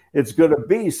grade. It's going to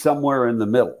be somewhere in the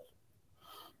middle.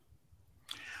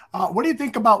 What do you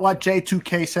think about what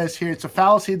J2K says here? It's a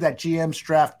fallacy that GMs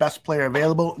draft best player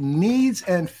available. Needs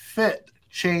and fit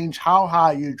change how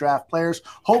high you draft players.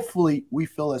 Hopefully, we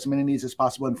fill as many needs as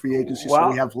possible in free agency, so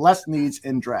we have less needs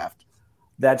in draft.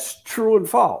 That's true and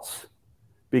false,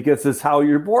 because it's how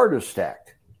your board is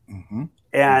stacked.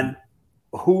 And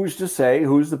who's to say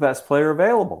who's the best player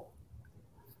available?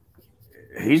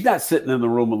 He's not sitting in the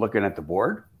room and looking at the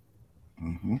board.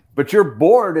 But your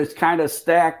board is kind of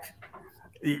stacked.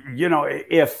 If you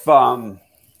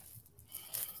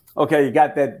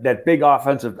got that big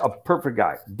offensive, a perfect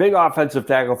guy, big offensive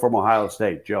tackle from Ohio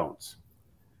State, Jones.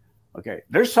 Okay,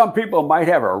 there's some people might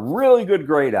have a really good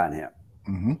grade on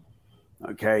him.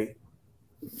 Okay,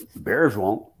 Bears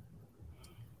won't.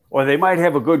 Or they might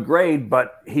have a good grade,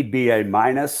 but he'd be a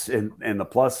minus in the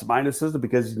plus minus system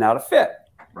because he's not a fit.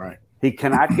 Right. He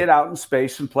cannot get out in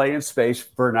space and play in space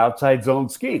for an outside zone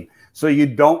scheme. So you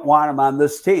don't want him on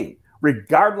this team,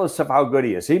 regardless of how good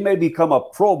he is. He may become a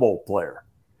Pro Bowl player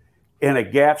in a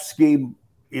gap scheme,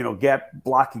 gap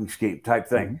blocking scheme type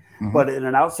thing. But in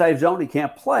an outside zone, he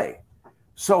can't play.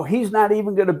 So he's not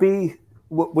even going to be,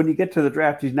 when you get to the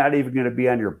draft, he's not even going to be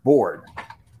on your board.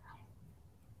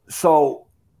 So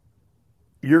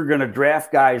you're going to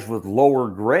draft guys with lower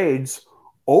grades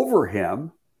over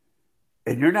him,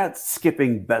 and you're not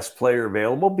skipping best player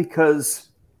available because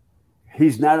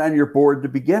he's not on your board to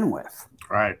begin with.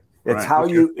 Right. It's how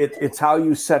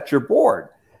you set your board.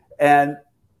 And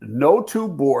no two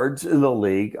boards in the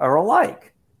league are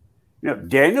alike.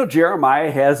 Daniel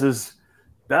Jeremiah has his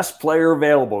best player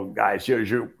available, guys.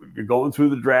 You're going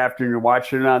through the draft and you're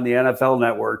watching it on the NFL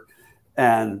Network,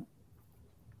 and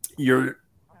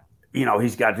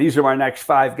he's got, these are my next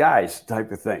 5 guys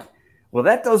type of thing. Well,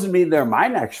 that doesn't mean they're my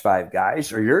next 5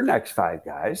 guys or your next 5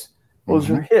 guys. Those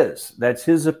are his. That's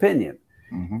his opinion.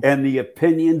 And the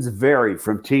opinions vary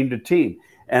from team to team.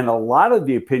 And a lot of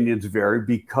the opinions vary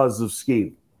because of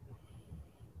scheme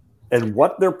and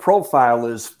what their profile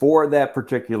is for that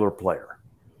particular player.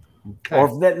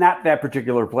 Or not that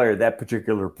particular player, that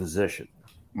particular position.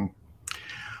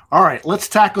 All right, let's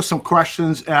tackle some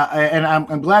questions, and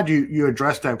I'm glad you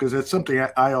addressed that, because it's something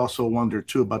I also wonder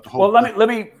too about the whole. Well, let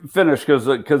me finish because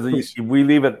we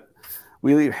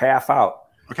leave half out.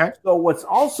 Okay. So what's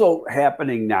also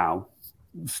happening now,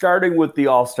 starting with the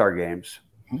All-Star games,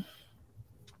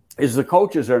 is the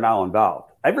coaches are now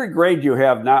involved. Every grade you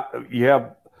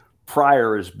have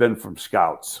prior has been from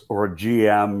scouts or a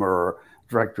GM or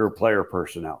director of player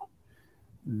personnel.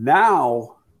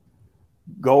 Now,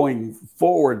 going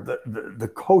forward,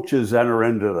 the coaches enter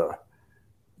into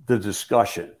the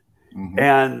discussion.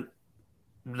 And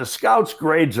the scouts'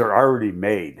 grades are already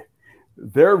made.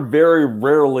 They're very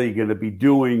rarely going to be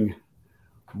doing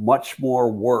much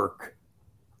more work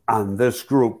on this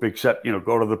group, except,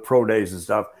 go to the pro days and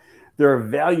stuff. Their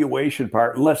evaluation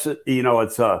part, unless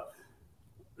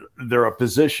they're a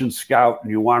position scout and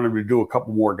you want them to do a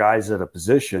couple more guys at a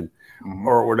position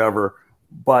or whatever,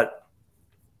 but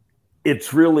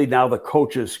it's really now the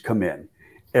coaches come in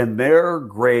and their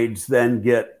grades then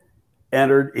get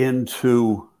entered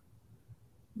into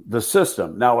the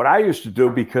system. Now, what I used to do,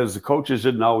 because the coaches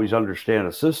didn't always understand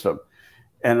a system,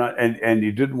 and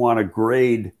you didn't want to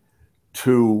grade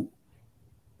to,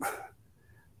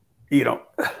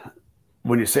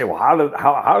 when you say, well,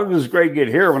 how did this grade get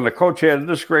here when the coach had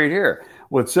this grade here?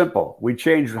 Well, it's simple. We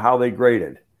changed how they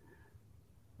graded.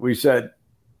 We said,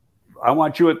 I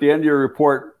want you at the end of your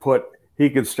report, put,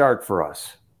 he can start for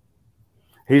us.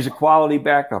 He's a quality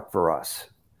backup for us.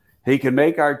 He can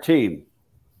make our team.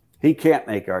 He can't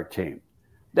make our team.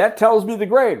 That tells me the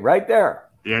grade right there.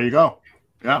 There you go.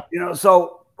 Yeah.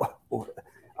 So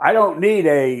I don't need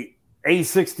a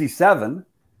A67.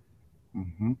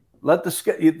 Let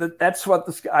that's for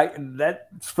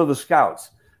the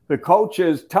scouts. The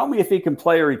coaches tell me if he can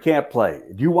play or he can't play.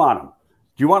 Do you want him?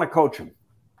 Do you want to coach him?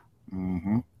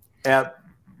 And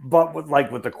But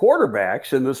with the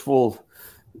quarterbacks, and this will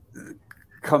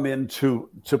come into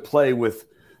play with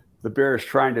the Bears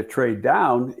trying to trade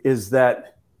down, is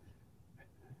that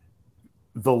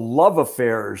the love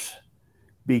affairs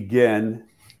begin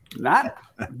not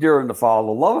during the fall.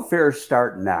 The love affairs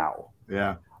start now.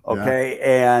 Yeah. Okay.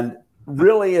 Yeah. And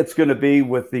really, it's going to be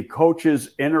with the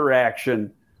coaches'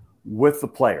 interaction with the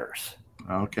players.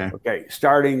 Okay.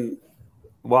 Starting,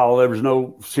 well, there was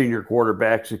no senior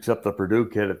quarterbacks except the Purdue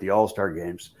kid at the All-Star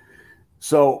games.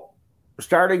 So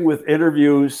starting with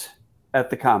interviews at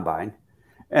the combine,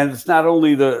 and it's not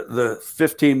only the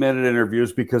 15-minute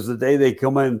interviews, because the day they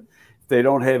come in, if they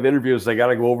don't have interviews, they got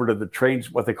to go over to the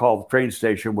trains, what they call the train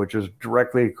station, which is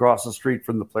directly across the street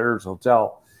from the Players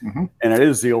Hotel. Mm-hmm. And it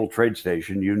is the old train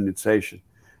station, Union Station.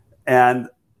 And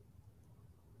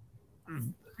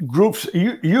groups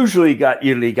usually got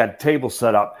tables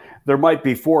set up. There might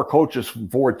be 4 coaches from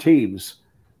 4 teams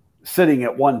sitting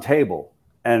at one table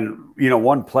and,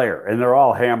 one player, and they're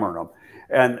all hammering them.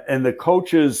 And the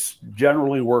coaches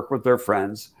generally work with their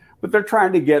friends, but they're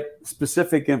trying to get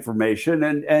specific information,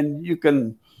 and you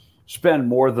can spend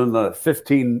more than the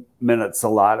 15 minutes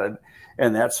allotted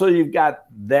and that. So you've got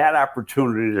that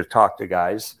opportunity to talk to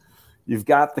guys. You've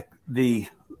got the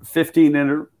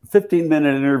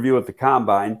 15-minute interview at the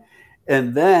combine,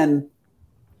 and then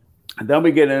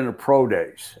we get into pro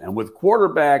days. And with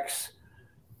quarterbacks,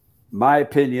 my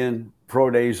opinion, pro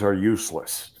days are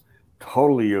useless,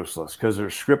 totally useless, because they're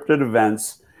scripted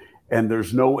events and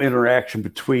there's no interaction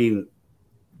between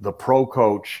the pro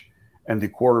coach and the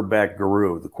quarterback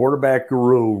guru. The quarterback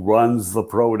guru runs the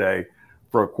pro day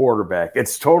for a quarterback.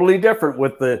 It's totally different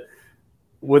with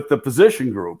the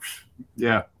position groups.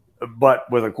 Yeah.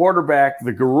 But with a quarterback,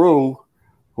 the guru,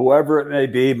 whoever it may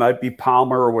be, might be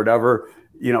Palmer or whatever,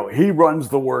 he runs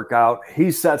the workout.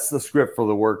 He sets the script for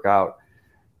the workout,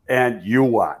 and you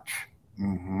watch.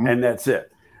 Mm-hmm. And that's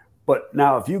it. But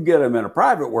now if you get him in a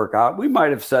private workout, we might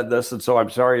have said this, and so I'm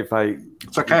sorry if I'm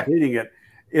repeating it,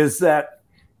 is that,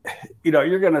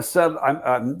 you're going to set,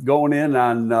 I'm going in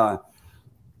on,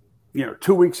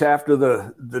 2 weeks after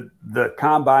the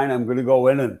combine, I'm going to go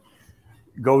in and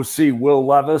go see Will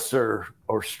Levis or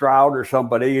Stroud or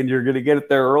somebody, and you're going to get it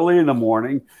there early in the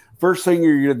morning. First thing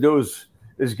you're going to do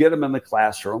is get them in the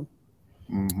classroom,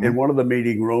 mm-hmm. in one of the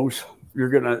meeting rooms. You're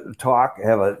going to talk,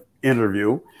 have an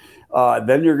interview.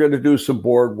 Then you're going to do some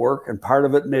board work, and part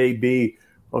of it may be,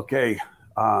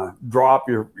 draw up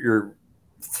your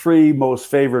 3 most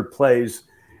favorite plays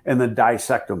and then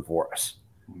dissect them for us.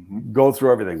 Mm-hmm. Go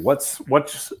through everything.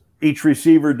 What's each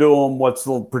receiver doing? What's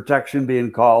the protection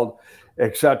being called,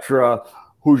 etc.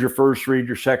 Who's your first read,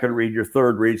 your second read, your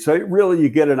third read? So really you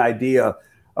get an idea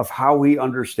of how he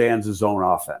understands his own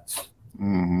offense.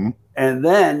 Mm-hmm. And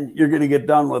then you're going to get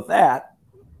done with that.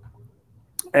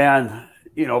 And,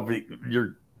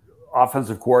 your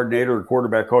offensive coordinator or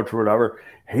quarterback coach or whatever,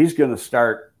 he's going to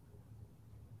start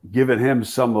giving him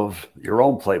some of your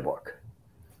own playbook.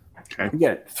 Okay.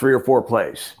 Again, 3 or 4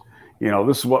 plays.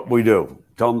 This is what we do.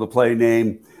 Tell him the play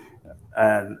name,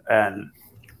 and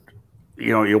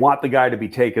you want the guy to be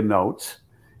taking notes,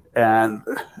 and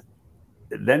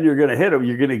then you're going to hit him.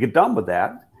 You're going to get done with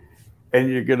that, and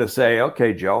you're going to say,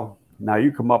 "Okay, Joe, now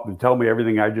you come up and tell me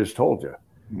everything I just told you.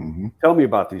 Mm-hmm. Tell me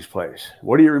about these plays.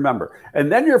 What do you remember?"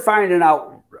 And then you're finding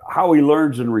out how he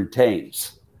learns and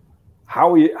retains.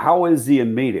 How is he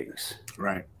in meetings?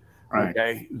 Right.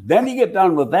 Okay. Then you get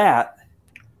done with that.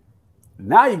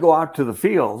 Now you go out to the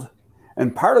field,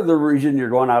 and part of the reason you're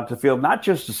going out to the field, not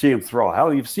just to see him throw.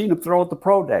 Hell, you've seen him throw at the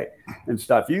pro day and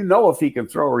stuff. If he can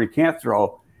throw or he can't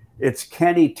throw. It's,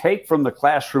 can he take from the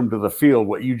classroom to the field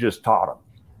what you just taught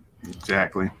him?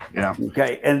 Exactly. Yeah.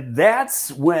 Okay. And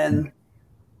that's when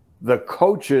the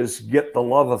coaches get the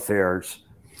love affairs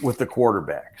with the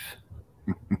quarterbacks.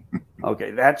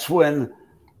 Okay. That's when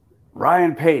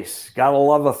Ryan Pace got a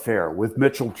love affair with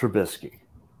Mitchell Trubisky,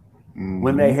 mm-hmm.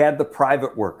 when they had the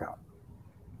private workout.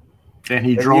 And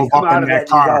he drove up in that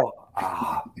car. Go,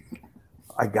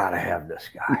 I got to have this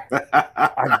guy.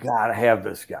 I got to have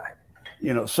this guy.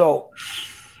 So.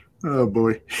 Oh,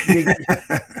 boy.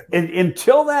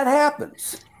 Until that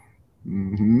happens,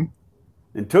 mm-hmm.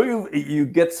 until you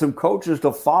get some coaches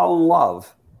to fall in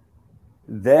love,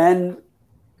 then,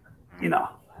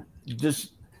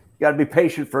 just got to be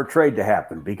patient for a trade to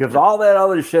happen, because all that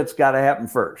other shit's got to happen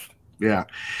first. Yeah.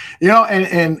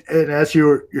 And as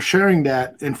you're sharing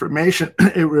that information,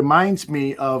 it reminds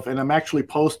me of, and I'm actually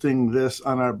posting this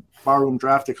on our Barroom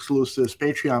Draft Exclusives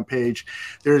Patreon page.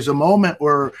 There's a moment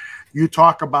where you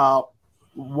talk about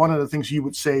one of the things you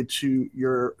would say to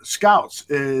your scouts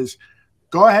is,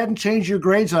 go ahead and change your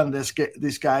grades on these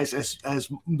guys. As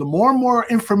the more and more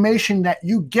information that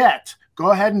you get,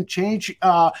 go ahead and change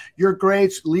your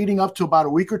grades leading up to about a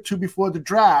week or two before the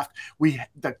draft.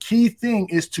 The key thing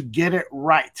is to get it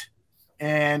right,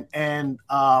 and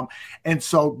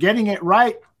so getting it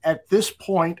right at this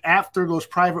point after those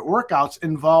private workouts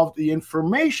involve the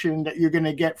information that you're going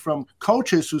to get from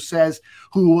coaches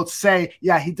who will say,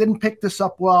 yeah, he didn't pick this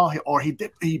up well, or he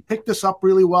picked this up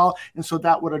really well, and so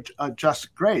that would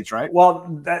adjust grades, right?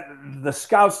 Well, the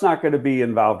scout's not going to be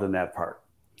involved in that part.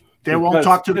 They won't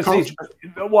talk to the coach.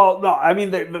 Well, no, I mean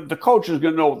the coach is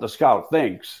going to know what the scout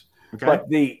thinks, okay. But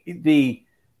the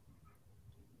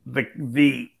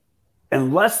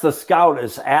unless the scout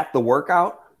is at the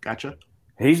workout, gotcha.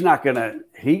 He's not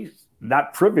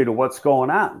privy to what's going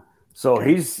on. So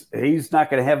okay. He's not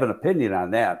going to have an opinion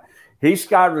on that. He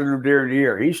scouted him during the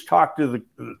year. He's talked to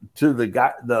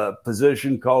the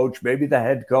position coach, maybe the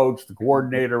head coach, the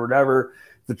coordinator, whatever,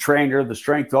 the trainer, the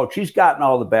strength coach. He's gotten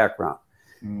all the background.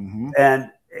 Mm-hmm.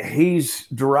 And he's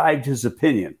derived his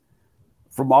opinion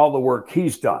from all the work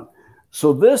he's done.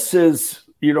 So this is,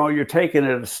 you're taking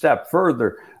it a step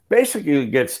further. Basically,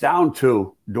 it gets down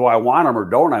to, do I want him or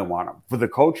don't I want him for the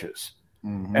coaches?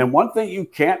 Mm-hmm. And one thing you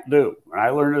can't do, and I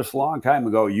learned this a long time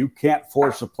ago, you can't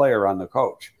force a player on the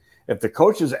coach. If the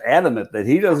coach is adamant that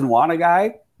he doesn't want a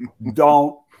guy,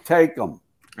 don't take him.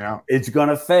 Yeah. It's going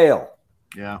to fail.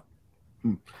 Yeah.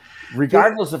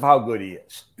 Regardless of how good he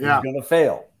is. Yeah. He's going to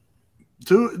fail.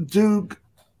 Do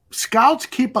scouts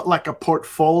keep like a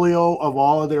portfolio of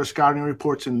all of their scouting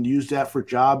reports and use that for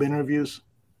job interviews?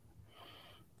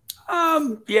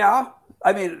 Yeah.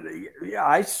 I mean, yeah,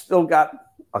 I still got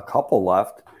a couple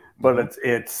left, but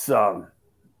mm-hmm.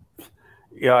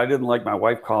 I didn't like my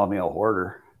wife calling me a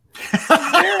hoarder.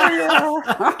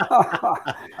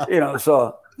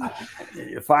 So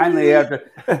finally after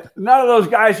none of those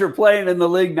guys are playing in the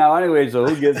league now anyway, so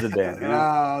who gives a damn?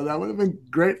 That would have been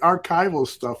great archival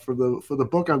stuff for the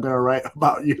book I'm going to write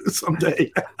about you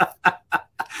someday.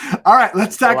 All right,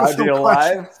 let's tackle some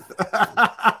questions.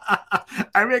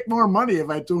 I make more money if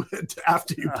I do it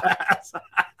after you pass.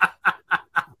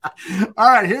 All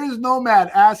right, here's Nomad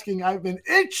asking, I've been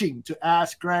itching to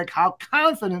ask Greg how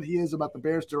confident he is about the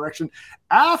Bears' direction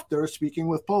after speaking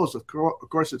with Poles. Of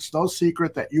course, it's no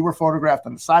secret that you were photographed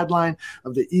on the sideline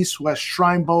of the East-West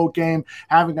Shrine Bowl game,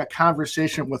 having a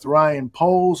conversation with Ryan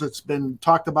Poles. It's been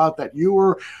talked about that you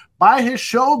were by his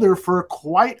shoulder for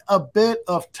quite a bit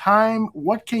of time.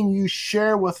 What can you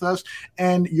share with us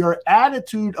and your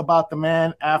attitude about the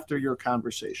man after your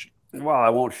conversation? Well, I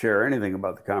won't share anything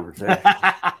about the conversation.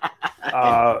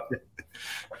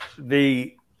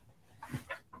 Did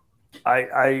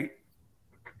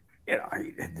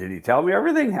he tell me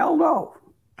everything? Hell no.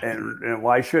 And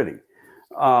why should he?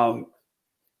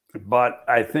 But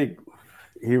I think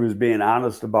he was being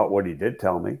honest about what he did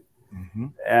tell me. Mm-hmm.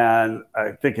 And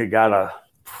I think he got a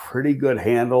pretty good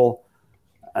handle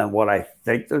on what I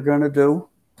think they're going to do.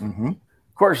 Mm-hmm.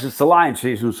 Of course, it's the lion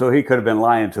season, so he could have been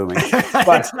lying to me.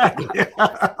 But,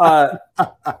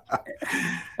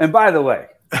 and by the way,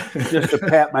 just to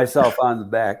pat myself on the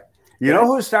back, you know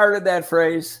who started that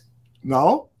phrase?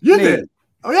 No, you did.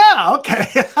 Oh, yeah, okay.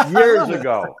 Years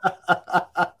ago.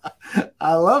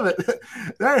 I love it.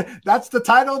 That's the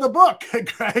title of the book,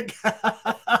 Greg.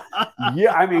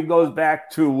 Yeah, I mean, it goes back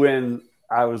to when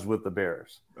I was with the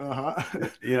Bears. Uh-huh.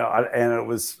 And it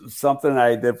was something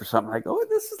I did for something like, oh,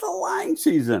 this is the lying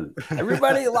season.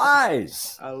 Everybody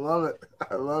lies. I love it.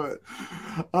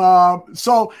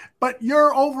 But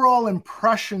your overall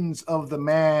impressions of the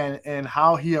man and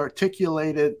how he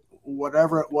articulated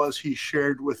whatever it was he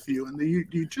shared with you, and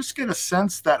you just get a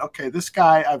sense that, okay, this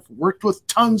guy, I've worked with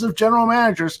tons of general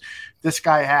managers, this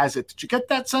guy has it. Did you get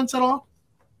that sense at all?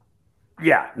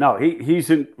 Yeah, no,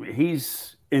 he's in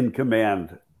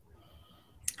command.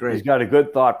 Great. He's got a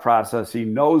good thought process. He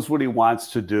knows what he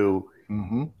wants to do,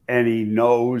 mm-hmm. and he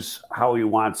knows how he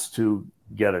wants to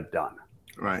get it done.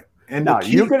 Right. And now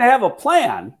you can have a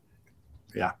plan.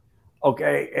 Yeah.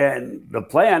 Okay. And the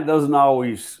plan doesn't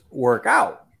always work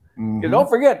out. Mm-hmm. And don't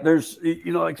forget, there's,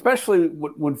 especially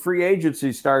when free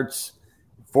agency starts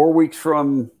 4 weeks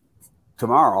from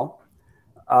tomorrow,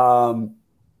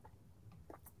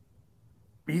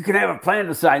 you can have a plan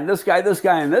to sign this guy,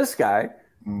 and this guy.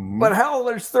 Mm-hmm. But hell,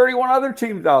 there's 31 other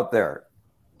teams out there.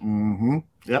 Mm-hmm.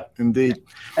 Yep, indeed.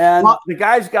 And the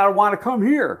guy's got to want to come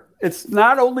here. It's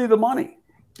not only the money.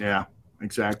 Yeah,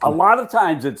 exactly. A lot of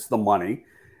times it's the money,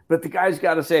 but the guy's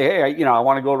got to say, hey, I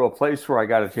want to go to a place where I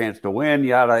got a chance to win,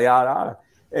 yada, yada, yada.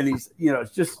 And he's,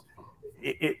 it's just,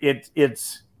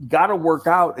 it's got to work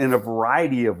out in a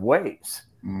variety of ways.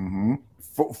 Mm-hmm.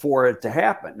 for it to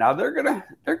happen. Now they're gonna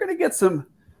get some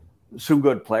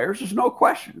good players. There's no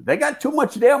question. They got too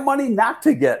much damn money not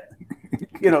to get.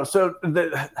 So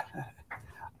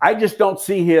I just don't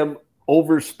see him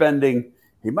overspending.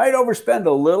 He might overspend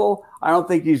a little. I don't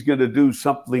think he's going to do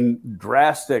something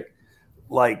drastic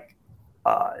like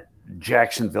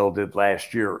Jacksonville did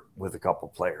last year with a couple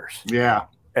players. Yeah.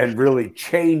 And really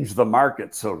change the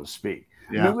market, so to speak.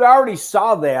 Yeah. I mean, we already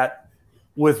saw that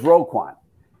with Roquan.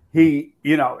 He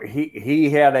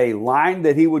had a line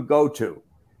that he would go to,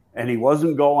 and he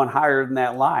wasn't going higher than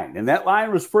that line. And that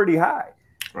line was pretty high.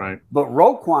 Right. But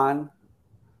Roquan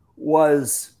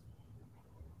was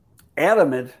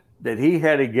adamant that he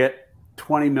had to get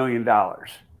 $20 million.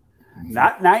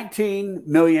 Not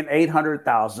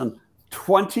 $19,800,000,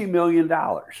 $20 million.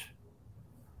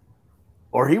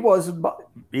 Or he wasn't,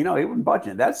 he wasn't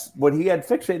budgeting. That's what he had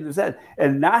fixated in his head.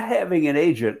 And not having an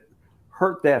agent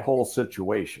hurt that whole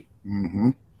situation. Mm-hmm.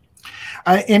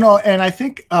 And I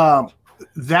think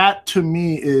that to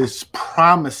me is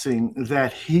promising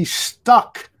that he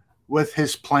stuck with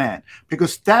his plan,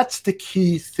 because that's the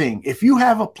key thing. If you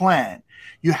have a plan,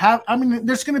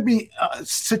 there's going to be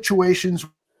situations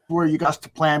where you got to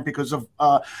plan because of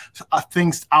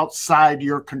things outside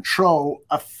your control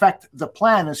affect the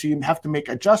plan, and so you have to make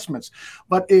adjustments.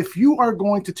 But if you are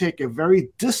going to take a very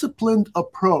disciplined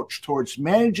approach towards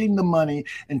managing the money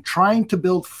and trying to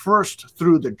build first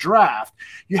through the draft,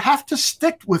 you have to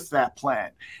stick with that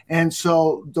plan. And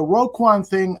so the Roquan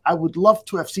thing, I would love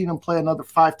to have seen him play another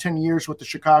 5-10 years with the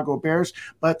Chicago Bears.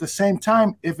 But at the same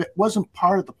time, if it wasn't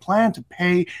part of the plan to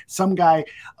pay some guy,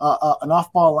 an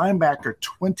off-ball linebacker,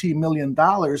 $20 million,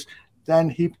 then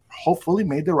he hopefully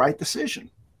made the right decision.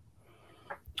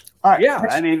 All right. Yeah,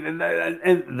 I mean, and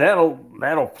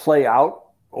that'll play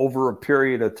out over a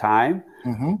period of time.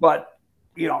 Mm-hmm. But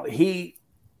they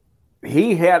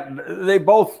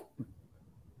both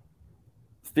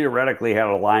theoretically had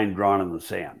a line drawn in the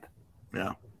sand.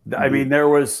 Yeah, I mean, there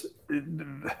was,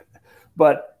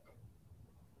 but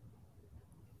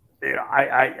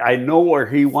I know where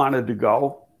he wanted to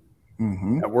go,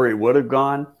 mm-hmm. and where he would have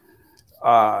gone,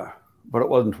 but it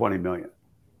wasn't $20 million.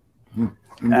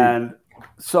 Mm-hmm. And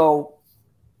so,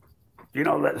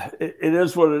 that it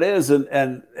is what it is.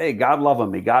 And hey, God love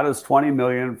him. He got his $20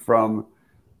 million from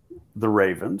the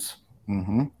Ravens,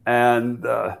 mm-hmm. and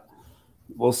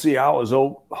we'll see how his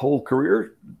whole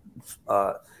career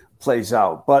plays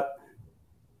out. But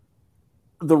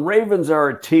the Ravens are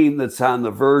a team that's on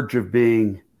the verge of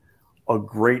being a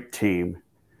great team,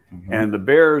 mm-hmm. and the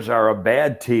Bears are a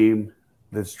bad team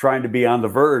that's trying to be on the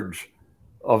verge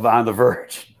of on the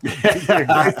verge.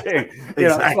 Exactly.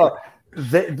 So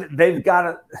they've got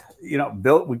to,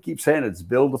 build. We keep saying it's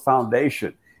build a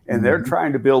foundation, and mm-hmm. they're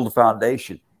trying to build a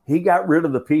foundation. He got rid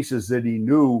of the pieces that he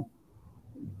knew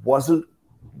wasn't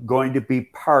going to be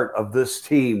part of this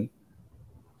team,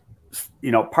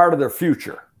 part of their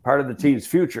future, part of the team's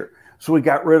future. So he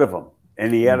got rid of them,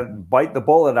 and he had to bite the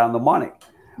bullet on the money.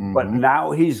 Mm-hmm. But now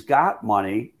he's got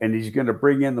money, and he's going to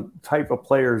bring in the type of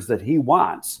players that he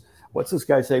wants. What's this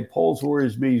guy say? Poles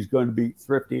worries me. He's going to be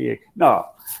thrifty. No,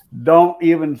 don't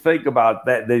even think about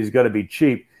that he's going to be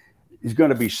cheap. He's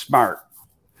going to be smart.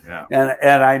 Yeah.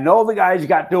 And I know the guy he's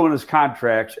got doing his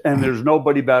contracts, and there's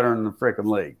nobody better in the freaking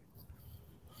league.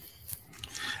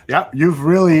 Yeah, you've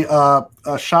really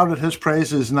shouted his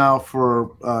praises now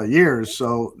for years,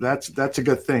 so that's a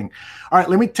good thing. All right,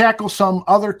 let me tackle some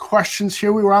other questions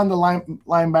here. We were on the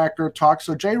linebacker talk,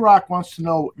 so J-Rock wants to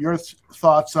know your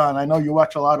thoughts on, I know you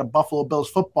watch a lot of Buffalo Bills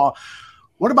football.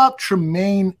 What about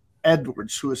Tremaine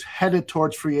Edwards, who is headed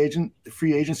towards free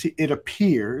agency, it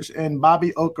appears, and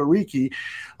Bobby Okereke?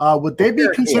 Would they be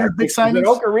considered big signings? Is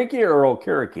it Okereke or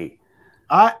Okereke?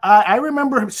 I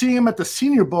remember seeing him at the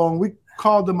Senior Bowl, and we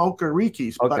called them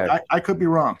Okerekes, okay. But I could be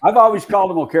wrong. I've always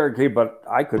called them Okereke, but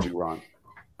I could be wrong.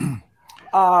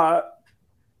 I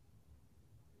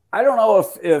don't know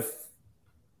if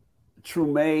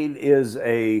Tremaine is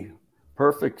a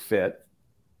perfect fit,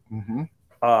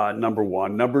 mm-hmm. Number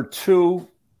one. Number two,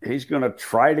 he's going to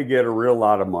try to get a real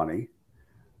lot of money.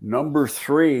 Number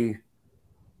three,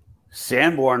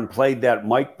 Sanborn played that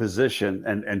Mike position,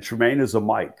 and Tremaine is a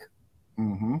Mike.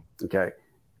 Mm-hmm. Okay.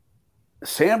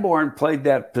 Sanborn played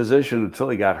that position until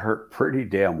he got hurt pretty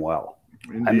damn well.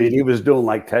 Indeed. I mean, he was doing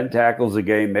like 10 tackles a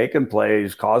game, making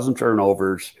plays, causing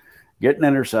turnovers, getting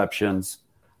interceptions.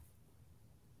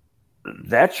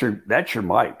 That's your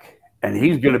Mike, and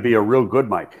he's going to be a real good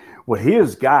Mike. What he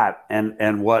has got,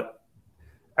 and what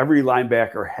every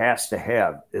linebacker has to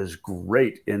have, is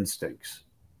great instincts.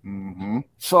 Mm-hmm.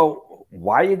 So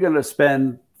why are you going to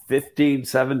spend 15,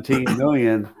 17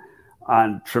 million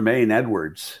on Tremaine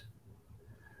Edwards.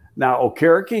 Now,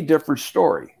 Okereke, different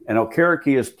story. And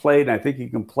Okereke has played, and I think he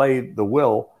can play the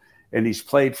will, and he's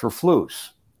played for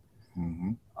Flues.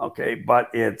 Mm-hmm. Okay, but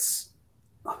it's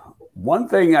one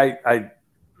thing I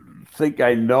think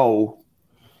I know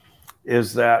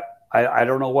is that I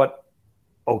don't know what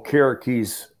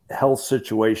Okereke's health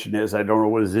situation is. I don't know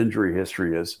what his injury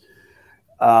history is.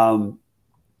 But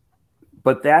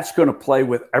that's going to play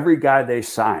with every guy they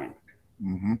sign.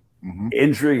 Mm-hmm. Mm-hmm.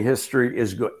 Injury history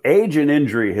is good. Age and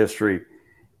injury history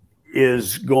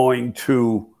is going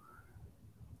to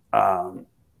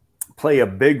play a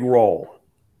big role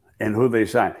in who they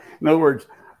sign. In other words,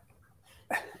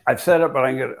 I've said it, but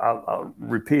I'll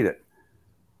repeat it.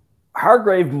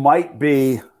 Hargrave might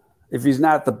be, if he's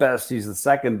not the best, he's the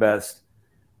second best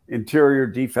interior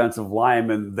defensive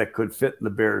lineman that could fit in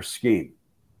the Bears scheme.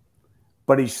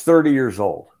 But he's 30 years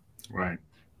old. Right.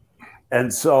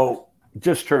 And so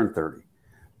just turned 30.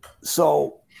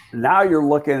 So now you're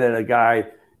looking at a guy,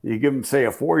 you give him, say,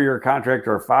 a 4-year contract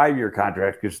or a 5-year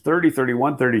contract, because 30,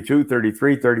 31, 32,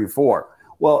 33, 34.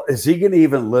 Well, is he going to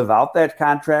even live out that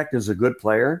contract as a good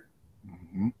player?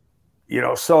 Mm-hmm.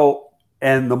 So,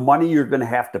 and the money you're going to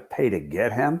have to pay to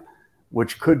get him,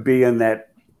 which could be in that,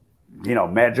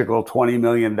 magical $20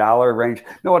 million range.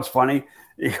 No, it's funny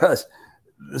because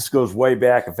this goes way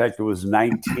back. In fact, it was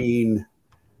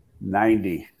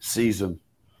 1990 season.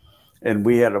 And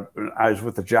I was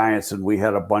with the Giants, and we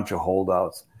had a bunch of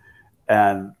holdouts.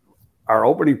 And our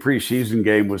opening preseason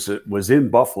game was in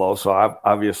Buffalo. So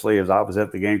obviously, as I was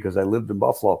at the game, because I lived in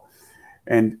Buffalo.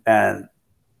 And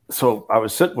so I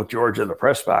was sitting with George in the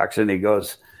press box, and he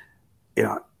goes,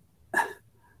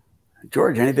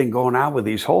 George, anything going on with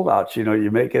these holdouts?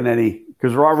 You making any?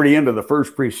 Because we're already into the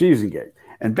first preseason game.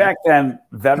 And back then,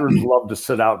 veterans loved to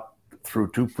sit out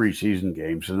through 2 preseason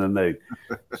games, and then they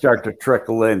start to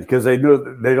trickle in because they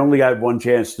knew they'd only got one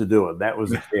chance to do it. That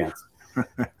was a chance.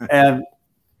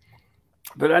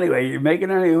 But anyway, you're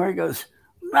making anyway. He goes,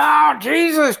 no,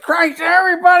 Jesus Christ,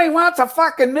 everybody wants a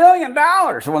fucking $1 million.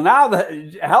 Well, now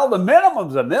the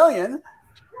minimum's $1 million.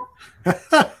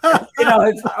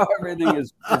 It's how everything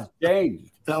is changed.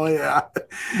 Oh yeah.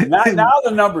 Now the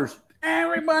numbers.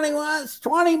 Everybody wants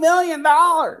 $20 million.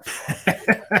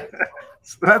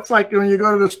 That's like when you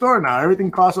go to the store now.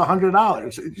 Everything costs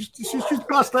 $100. It should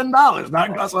cost $10,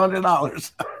 not cost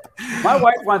 $100. My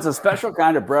wife wants a special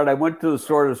kind of bread. I went to the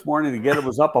store this morning to get it. It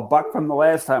was up $1 from the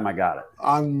last time I got it.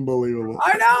 Unbelievable.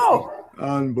 I know.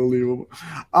 Unbelievable.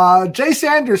 Jay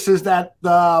Sanders says that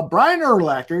Brian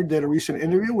Urlacher did a recent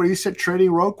interview where he said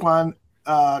trading Roquan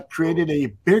created a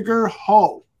bigger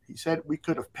hole. He said we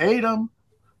could have paid him.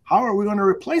 How are we going to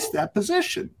replace that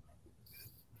position?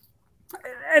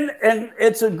 And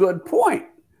it's a good point.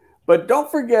 But don't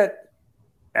forget,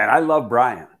 and I love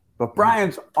Brian, but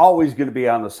Brian's always going to be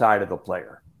on the side of the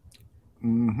player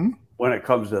when it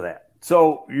comes to that.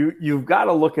 So you've got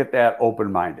to look at that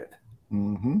open-minded.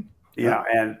 Mm-hmm.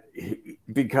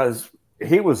 Because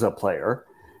he was a player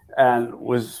and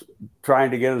was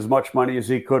trying to get as much money as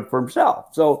he could for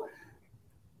himself. So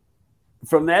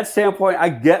from that standpoint, I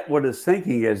get what his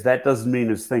thinking is. That doesn't mean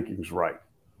his thinking's right.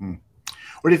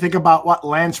 What do you think about what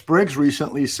Lance Briggs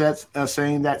recently said,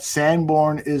 saying that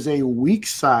Sanborn is a weak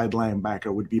side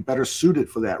linebacker, would be better suited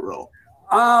for that role?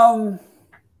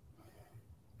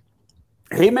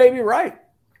 He may be right.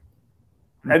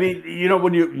 I mean,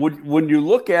 when you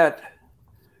look at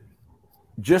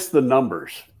just the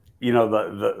numbers,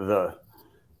 the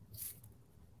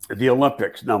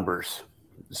Olympics numbers,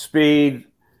 speed,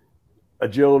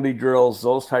 agility drills,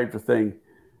 those types of things,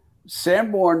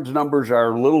 Sanborn's numbers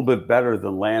are a little bit better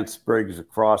than Lance Briggs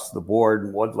across the board.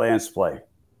 And what Lance play?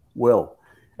 Will.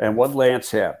 And what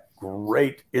Lance have?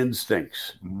 Great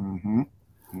instincts. Mm-hmm.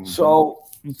 Mm-hmm. So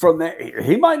from that,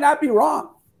 he might not be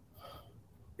wrong.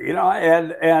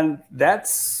 And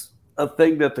that's a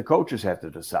thing that the coaches have to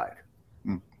decide.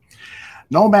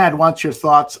 Nomad wants your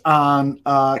thoughts on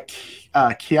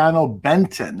Keanu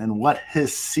Benton and what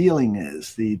his ceiling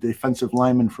is, the defensive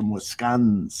lineman from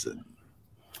Wisconsin.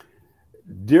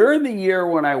 During the year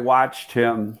when I watched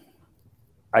him,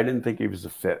 I didn't think he was a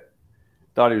fit.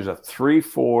 Thought he was a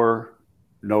 3-4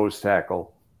 nose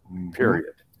tackle,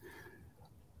 period.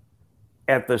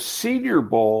 At the Senior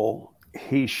Bowl,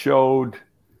 he showed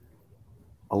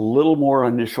a little more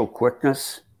initial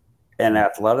quickness and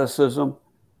athleticism,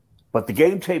 but the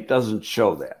game tape doesn't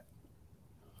show that.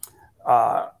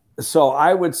 So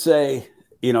I would say,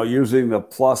 using the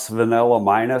plus vanilla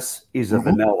minus, he's a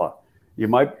vanilla.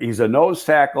 He's a nose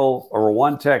tackle or a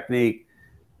one technique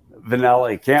vanilla.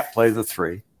 He can't play the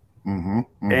 3.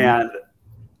 And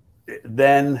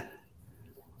then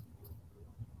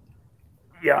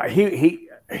Yeah,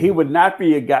 he would not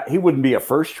be a guy. He wouldn't be a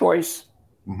first choice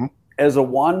as a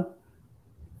one,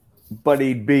 but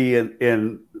he'd be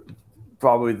in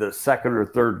probably the second or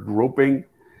third grouping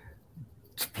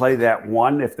to play that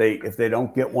one if they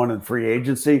don't get one in free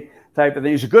agency type of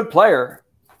thing. He's a good player,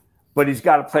 but he's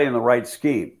got to play in the right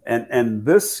scheme. And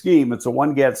this scheme, it's a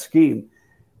one-gap scheme,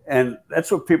 and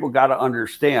that's what people got to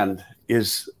understand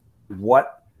is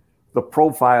what the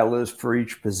profile is for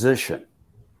each position.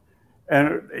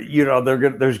 And,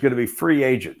 there's going to be free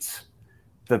agents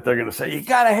that they're going to say, you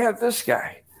got to have this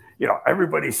guy.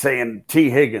 Everybody's saying T.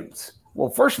 Higgins. Well,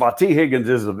 first of all, T. Higgins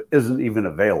isn't even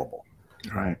available.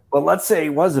 Right. But let's say he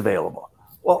was available.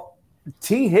 Well,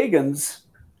 T. Higgins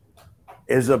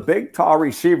is a big, tall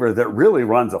receiver that really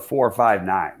runs a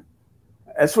 4.59.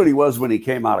 That's what he was when he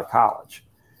came out of college.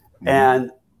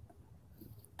 And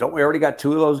don't we already got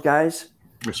two of those guys?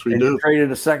 Yes, we do.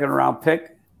 Traded a second-round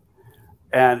pick.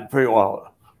 And pretty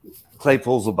well,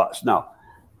 Claypool's a bust. No,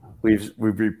 we've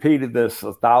repeated this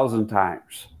 1,000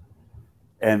 times,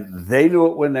 and they knew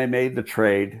it when they made the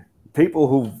trade. People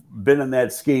who've been in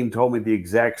that scheme told me the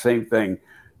exact same thing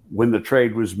when the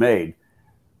trade was made.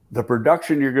 The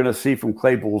production you're going to see from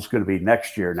Claypool is going to be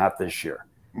next year, not this year.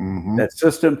 That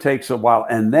system takes a while,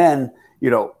 and then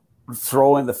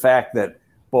throw in the fact that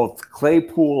both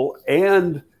Claypool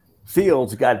and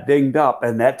Fields got dinged up,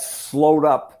 and that slowed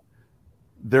up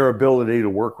their ability to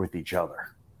work with each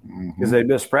other because they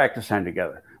missed practice time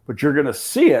together. But you're going to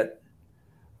see it.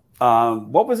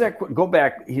 What was that? Go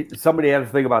back. Somebody had a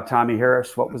thing about Tommy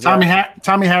Harris. What was that?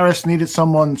 Tommy Harris needed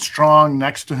someone strong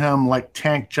next to him, like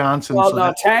Tank Johnson. Well,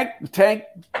 no, Tank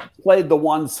played the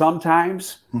one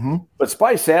sometimes, but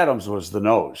Spice Adams was the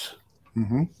nose.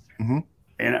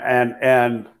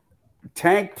 And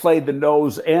Tank played the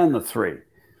nose and the three.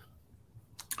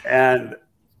 And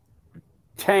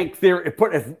Tank theory.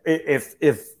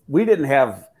 If we didn't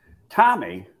have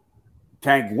Tommy,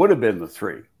 Tank would have been the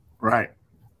three. Right.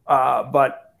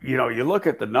 But you look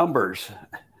at the numbers.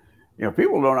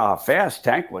 People don't know how fast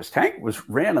Tank was. Tank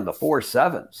ran in the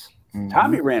 4.7s.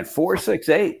 Tommy ran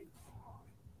 4.68.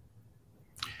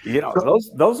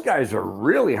 Those guys are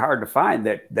really hard to find.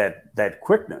 That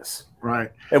quickness.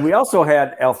 Right. And we also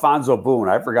had Alfonso Boone.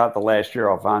 I forgot the last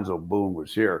year Alfonso Boone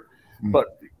was here,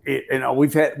 but.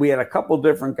 We had a couple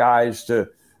different guys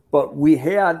but we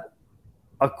had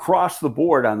across the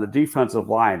board on the defensive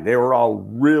line. They were all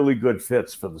really good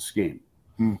fits for the scheme.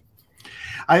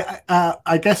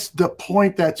 I guess the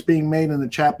point that's being made in the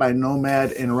chat by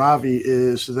Nomad and Ravi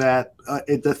is that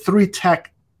the three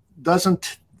tech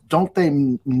don't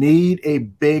they need a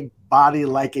big body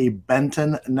like a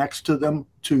Benton next to them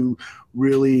to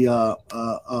really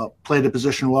play the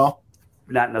position well?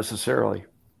 Not necessarily.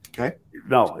 Okay.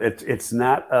 No, it's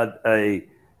not a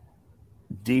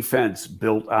defense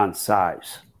built on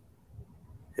size.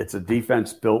 It's a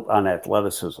defense built on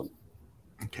athleticism.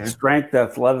 Okay. Strength,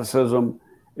 athleticism,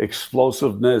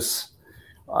 explosiveness.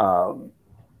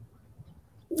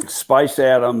 Spice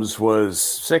Adams was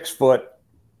 6 foot,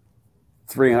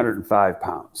 305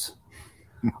 pounds.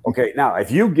 Okay, now if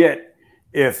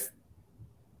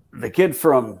the kid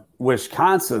from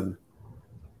Wisconsin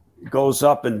goes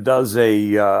up and does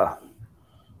a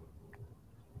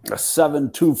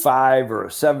 7.25 or a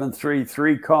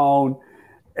 7.33 cone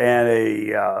and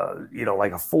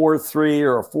like a 4.3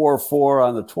 or a 4.4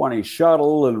 on the 20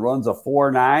 shuttle and runs a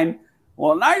 4.9.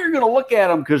 Well, now you're going to look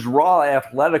at him because raw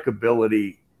athletic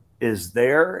ability is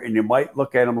there, and you might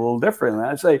look at him a little differently.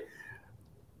 I'd say,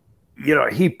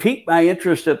 he piqued my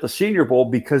interest at the Senior Bowl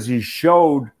because he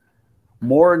showed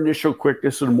more initial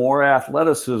quickness and more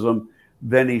athleticism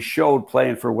than he showed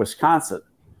playing for Wisconsin.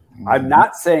 I'm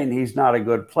not saying he's not a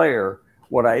good player.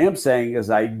 What I am saying is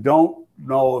I don't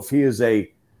know if he is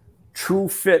a true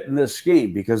fit in this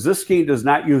scheme because this scheme does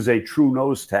not use a true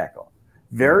nose tackle.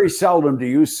 Very seldom do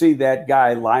you see that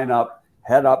guy line up,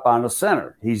 head up on a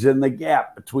center. He's in the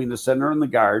gap between the center and the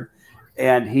guard,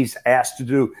 and he's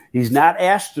not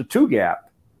asked to two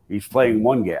gap. He's playing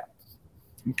one gap.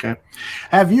 Okay.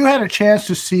 Have you had a chance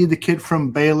to see the kid from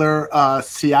Baylor,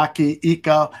 Siaki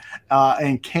Ika,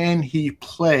 and can he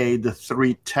play the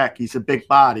three tech? He's a big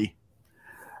body.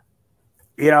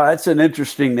 That's an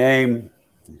interesting name.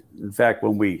 In fact,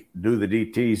 when we do the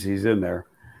DTs, he's in there.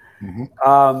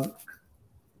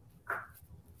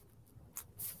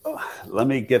 Let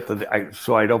me get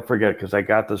so I don't forget because I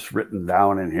got this written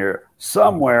down in here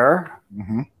somewhere.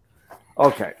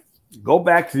 Okay. Go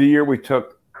back to the year we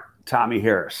took Tommy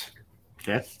Harris.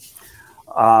 Okay.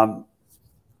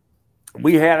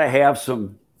 We had to have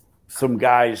some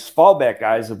guys, fallback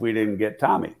guys, if we didn't get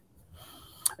Tommy.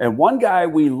 And one guy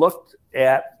we looked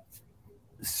at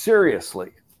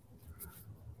seriously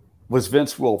was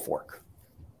Vince Wilfork.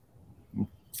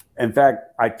 In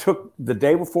fact, I took the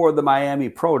day before the Miami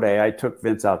Pro Day, I took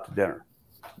Vince out to dinner.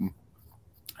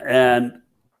 And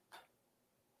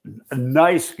a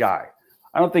nice guy.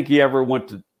 I don't think he ever went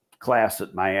to class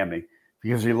at Miami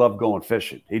because he loved going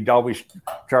fishing. He'd always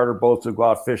charter boats and go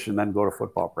out fishing, then go to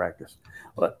football practice.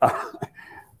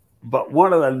 But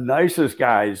one of the nicest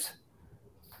guys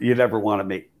you'd ever want to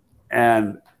meet.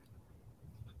 And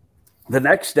the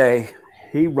next day,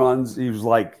 he was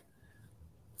like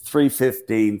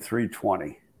 315,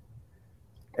 320.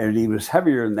 And he was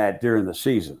heavier than that during the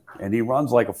season. And he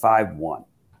runs like a 5'1".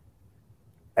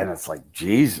 And it's like,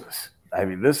 Jesus. I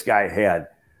mean, this guy had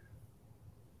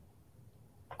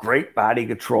great body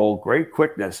control, great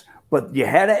quickness. But you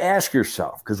had to ask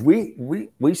yourself, because we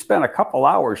spent a couple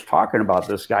hours talking about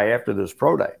this guy after this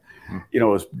pro day. You know,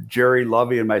 it was Jerry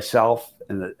Lovey and myself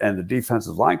and the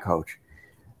defensive line coach.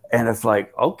 And it's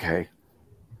like, okay,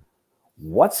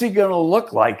 what's he going to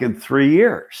look like in 3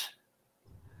 years?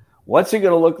 What's he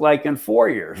going to look like in 4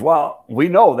 years? Well, we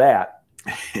know that.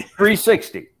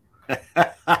 360.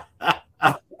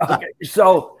 Okay,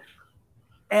 so,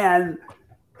 and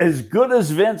as good as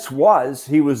Vince was,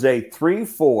 he was a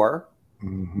 3-4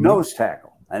 nose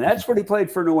tackle. And that's what he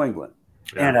played for New England.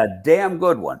 Yeah. And a damn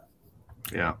good one.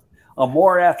 Yeah. A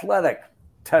more athletic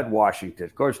Ted Washington.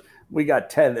 Of course, we got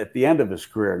Ted at the end of his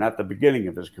career, not the beginning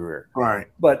of his career. Right.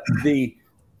 But a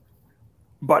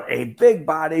big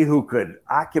body who could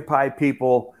occupy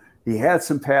people. He had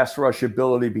some pass rush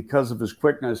ability because of his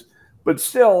quickness, but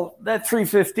still that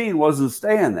 315 wasn't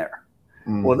staying there.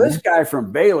 Well, this guy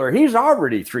from Baylor, he's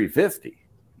already 350.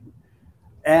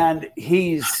 And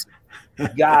he's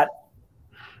got,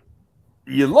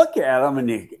 you look at him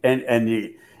and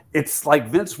you, it's like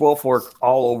Vince Wilfork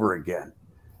all over again.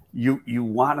 You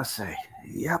want to say,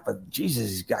 yeah, but Jesus,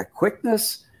 he's got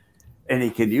quickness and he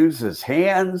can use his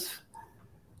hands,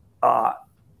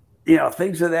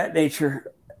 things of that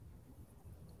nature.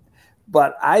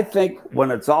 But I think when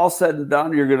it's all said and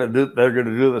done, they're going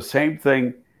to do the same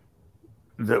thing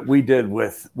that we did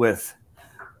with Wilfork.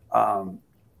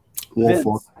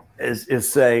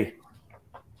 Is say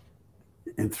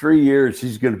in 3 years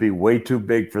he's going to be way too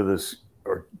big for this,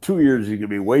 or 2 years he's going to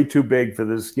be way too big for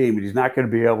this scheme, and he's not going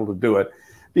to be able to do it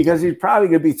because he's probably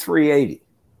going to be 380.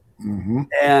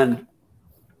 And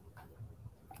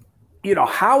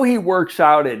how he works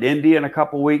out at Indy in a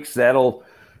couple of weeks, that'll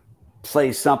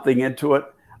play something into it.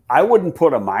 I wouldn't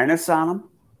put a minus on him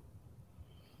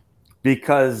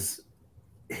because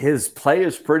his play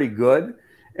is pretty good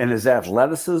and his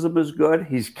athleticism is good.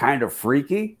 He's kind of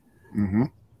freaky.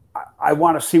 I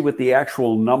want to see what the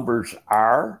actual numbers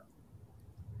are.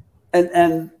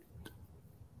 And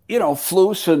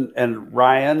Flus and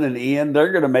Ryan and Ian,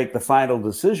 they're going to make the final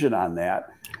decision on that.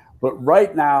 But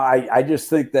right now, I just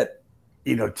think that,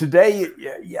 today,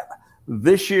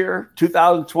 this year,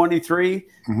 2023,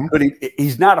 but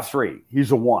he's not a 3.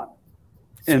 He's a 1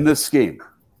 in this scheme.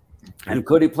 And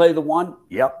could he play the 1?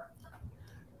 Yep.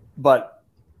 But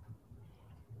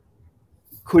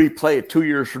could he play it 2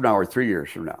 years from now or 3 years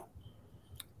from now?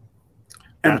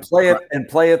 And play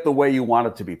it the way you want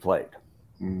it to be played.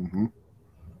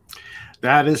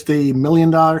 That is the $1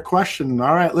 million question.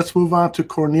 All right, let's move on to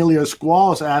Cornelia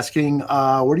Squalls asking,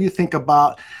 what do you think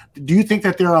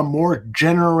that there are more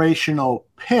generational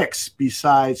picks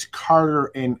besides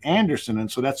Carter and Anderson?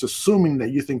 And so that's assuming that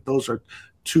you think those are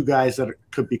two guys that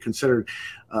could be considered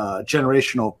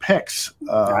generational picks.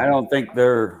 I don't think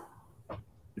they're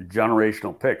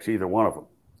generational picks, either one of them.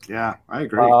 Yeah, I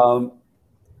agree.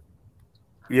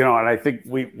 And I think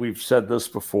we've said this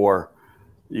before.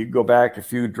 You go back a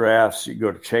few drafts, you go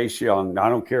to Chase Young. I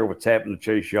don't care what's happened to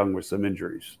Chase Young with some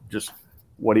injuries, just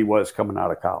what he was coming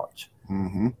out of college.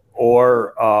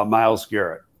 Or Myles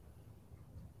Garrett.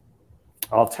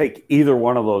 I'll take either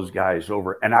one of those guys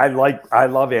over. And I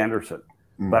love Anderson,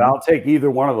 but I'll take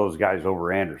either one of those guys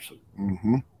over Anderson.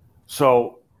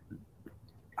 So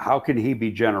how can he be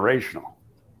generational?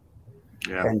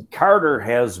 Yeah. And Carter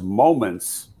has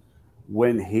moments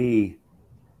when he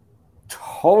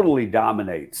totally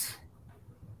dominates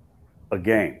a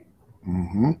game.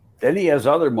 Then he has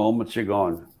other moments you're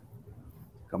going,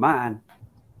 come on,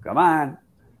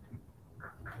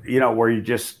 where he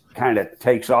just kind of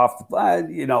takes off,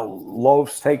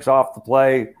 Loafs takes off the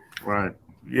play. Right.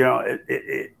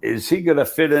 Is he going to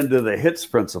fit into the hits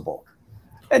principle?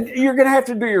 And you're going to have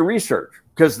to do your research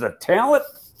because the talent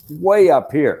way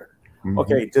up here.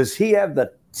 Okay. Does he have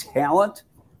the talent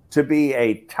to be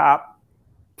a top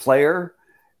player,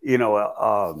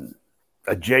 a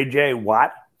JJ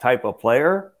Watt type of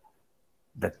player?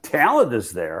 the talent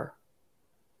is there.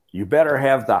 You better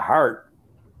have the heart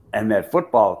and that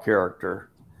football character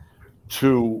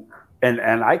to, and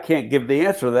I can't give the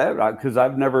answer to that because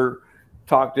I've never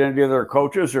talked to any of their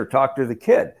coaches or talked to the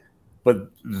kid, but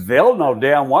they'll know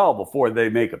damn well before they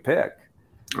make a pick,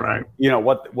 right?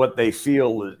 What they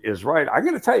feel is right. I'm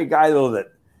going to tell you a guy though that,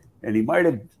 and he might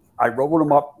have, I wrote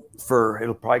him up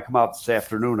it'll probably come out this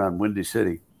afternoon on Windy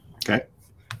City. Okay.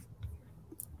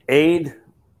 Aid,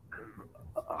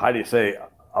 how do you say,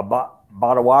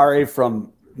 Badawari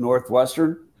from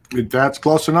Northwestern? That's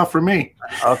close enough for me.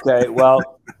 Okay,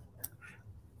 well,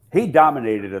 he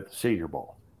dominated at the Senior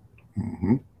Bowl.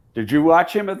 Mm-hmm. Did you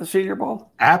watch him at the Senior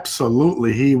Bowl?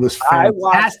 Absolutely. He was fantastic. I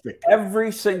watched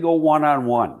every single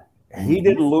one-on-one. Mm-hmm. He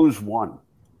didn't lose one.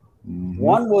 Mm-hmm.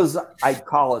 One was, I'd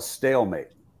call a stalemate.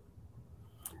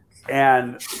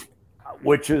 And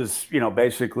which is,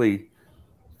 basically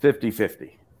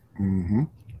 50-50. Mm-hmm.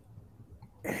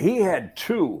 He had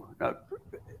two.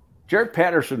 Jared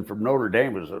Patterson from Notre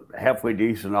Dame was a halfway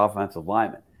decent offensive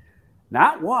lineman.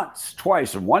 Not once,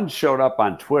 twice, and one showed up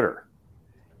on Twitter.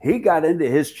 He got into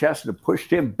his chest and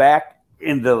pushed him back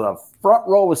into the front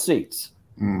row of seats,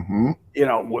 mm-hmm.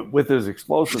 With his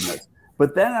explosiveness.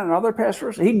 But then another pass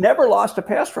rush, he never lost a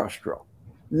pass rush drill.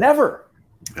 Never.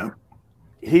 Yeah.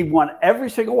 He won every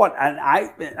single one. And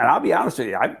I'll be honest with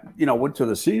you, I went to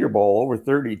the Senior Bowl over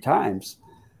 30 times.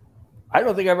 I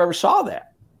don't think I've ever saw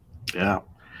that. Yeah.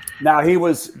 Now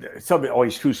he's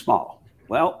too small.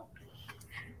 Well,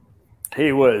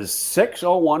 he was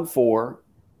 6'0",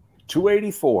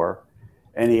 284,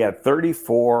 and he had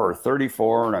 34 or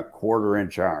 34 and a quarter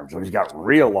inch arms. So he's got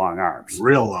real long arms.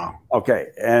 Real long. Okay.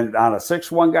 And on a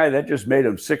 6'1" guy, that just made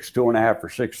him 6'2.5" or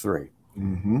 6'3".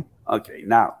 Mm-hmm. Okay.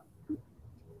 Now,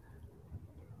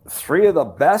 three of the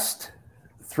best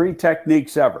three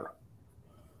techniques ever.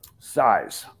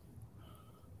 Size.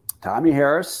 Tommy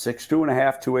Harris,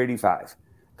 6'2.5", 285.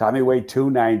 Tommy weighed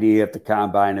 290 at the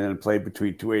combine and then played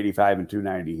between 285 and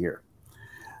 290 here.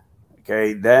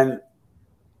 Okay, then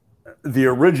the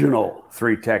original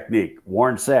three technique,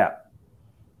 Warren Sapp,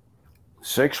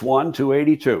 6'1",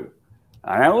 282.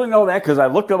 I only know that because I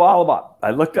looked them all up. I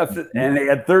looked up, and they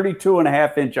had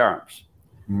 32.5-inch arms.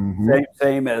 Mm-hmm.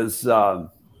 Same as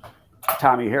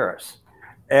Tommy Harris.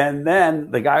 And then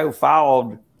the guy who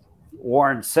followed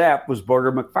Warren Sapp was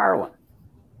Booger McFarland.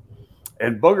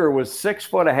 And Booger was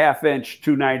 6'1/2",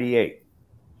 298.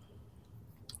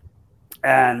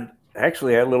 And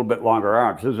actually had a little bit longer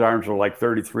arms. His arms were like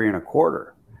 33 and a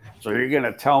quarter. So you're going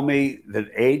to tell me that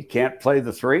Aid can't play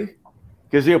the three?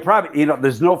 Because he'll probably,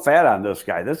 there's no fat on this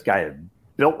guy. This guy is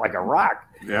built like a rock.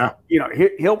 Yeah.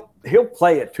 He'll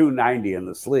play at 290 in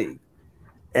this league.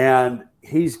 And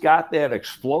he's got that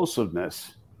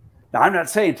explosiveness. Now, I'm not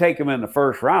saying take him in the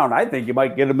first round. I think you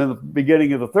might get him in the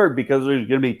beginning of the third because there's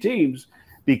going to be teams,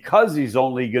 because he's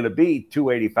only going to be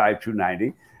 285,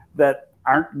 290, that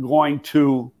aren't going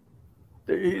to,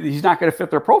 he's not going to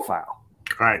fit their profile.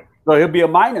 Right. So he'll be a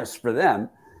minus for them.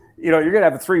 You're going to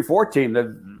have a 3-4 team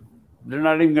that they're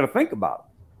not even going to think about.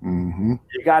 Mm-hmm.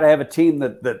 You got to have a team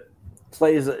that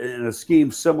plays in a scheme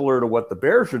similar to what the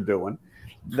Bears are doing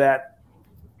that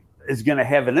is going to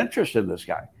have an interest in this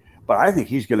guy. But I think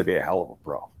he's going to be a hell of a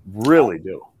pro. Really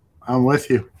do. I'm with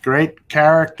you. Great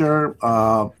character.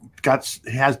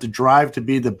 Has the drive to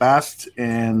be the best.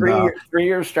 And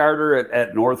 3-year starter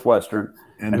at Northwestern,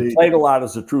 and played a lot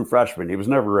as a true freshman. He was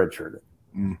never redshirted.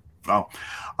 Oh.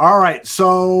 All right.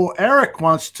 So Eric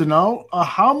wants to know,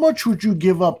 how much would you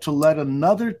give up to let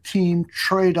another team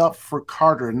trade up for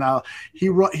Carter? Now,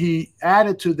 he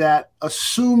added to that,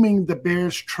 assuming the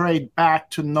Bears trade back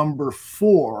to number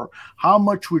 4, how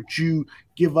much would you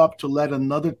give up to let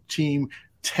another team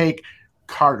take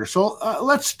Carter? So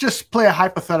let's just play a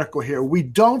hypothetical here. We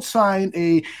don't sign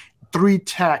a 3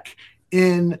 tech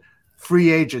in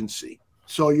free agency.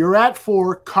 So you're at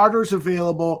 4, Carter's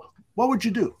available. What would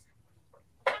you do?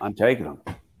 I'm taking him.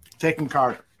 Taking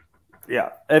Carter. Yeah.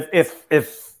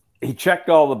 If he checked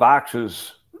all the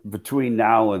boxes between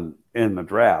now and in the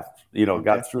draft,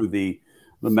 got through the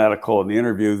medical and the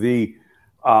interview,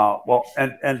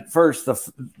 and first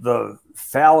the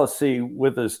fallacy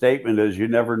with the statement is you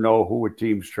never know who a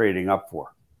team's trading up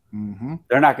for. Mm-hmm.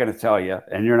 They're not going to tell you,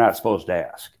 and you're not supposed to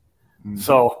ask. Mm-hmm.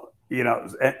 So,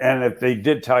 and if they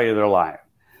did tell you, they're lying.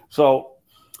 So,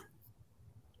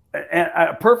 and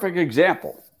a perfect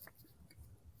example,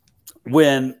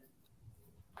 when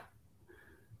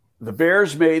the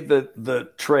Bears made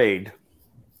the trade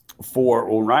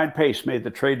when Ryan Pace made the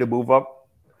trade to move up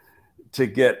to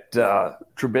get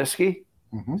Trubisky,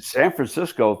 mm-hmm. San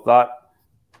Francisco thought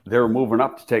they were moving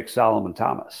up to take Solomon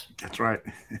Thomas. That's right.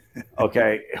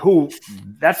 Okay,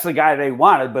 that's the guy they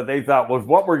wanted, but they thought, with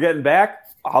what we're getting back,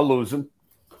 I'll lose him.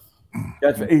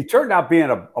 He turned out being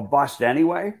a bust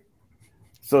anyway.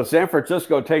 So San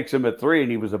Francisco takes him at 3,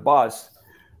 and he was a bust.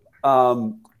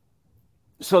 So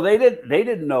they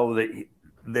didn't know that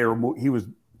he was,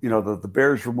 the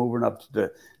Bears were moving up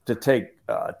to take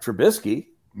Trubisky.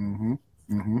 Mm-hmm.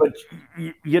 Mm-hmm. But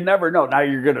you never know. Now,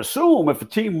 you're going to assume if a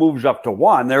team moves up to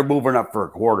 1, they're moving up for a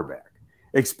quarterback,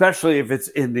 especially if it's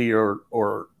Indy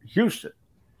or Houston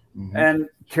and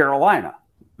Carolina.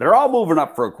 They're all moving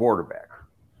up for a quarterback.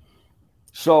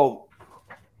 So,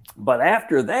 but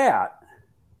after that,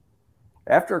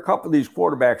 after a couple of these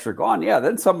quarterbacks are gone,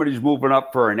 then somebody's moving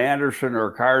up for an Anderson or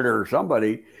a Carter or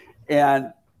somebody.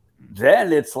 And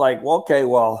then it's like, well,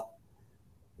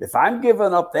 if I'm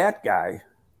giving up that guy,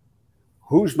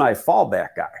 who's my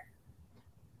fallback guy?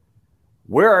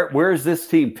 Where is this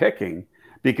team picking?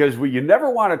 Because you never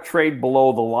want to trade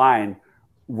below the line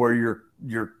where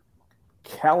your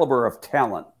caliber of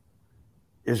talent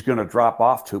is going to drop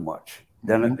off too much.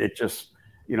 Then it just,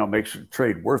 makes the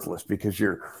trade worthless, because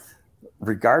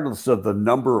regardless of the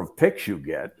number of picks you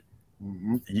get,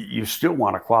 you still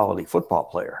want a quality football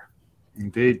player.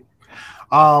 Indeed.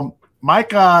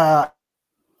 Mike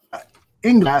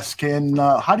Ingles,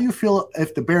 how do you feel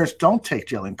if the Bears don't take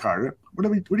Jalen Carter?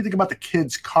 What do you think about the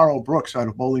kids, Carl Brooks out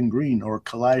of Bowling Green, or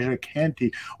Kalijah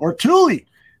Canty, or Thule?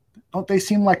 Don't they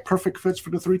seem like perfect fits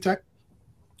for the 3-tech?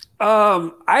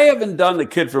 I haven't done the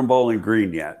kid from Bowling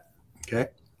Green yet. Okay.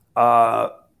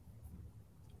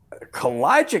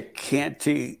 Kalijah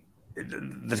Canty,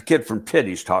 the kid from Pitt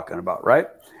he's talking about, right?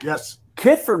 Yes.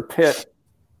 Kid from Pitt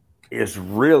is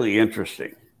really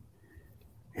interesting.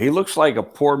 He looks like a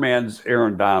poor man's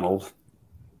Aaron Donald,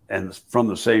 and from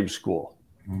the same school.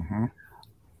 Mm-hmm.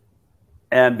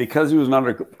 And because he was an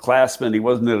underclassman, he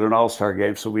wasn't at an all-star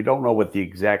game, so we don't know what the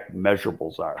exact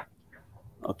measurables are.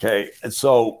 Okay, and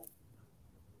so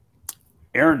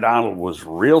Aaron Donald was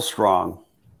real strong.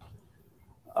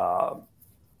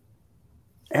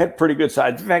 Had pretty good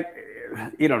size. In fact,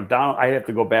 Donald, I have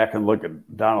to go back and look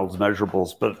at Donald's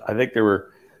measurables, but I think they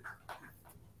were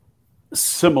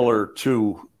similar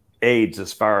to Ade's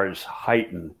as far as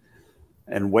height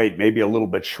and weight, maybe a little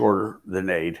bit shorter than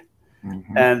Ade.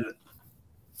 Mm-hmm.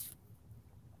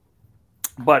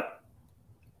 But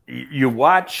you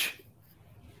watch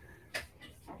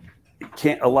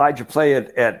Elijah play at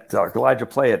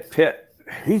Pitt.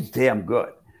 He's damn good.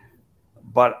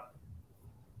 But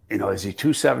is he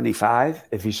 275?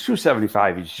 If he's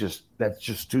 275, that's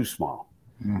just too small.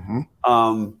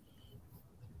 Mm-hmm.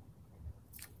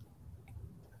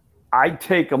 I'd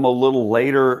take him a little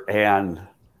later, and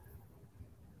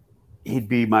he'd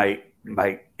be my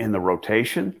in the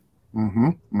rotation.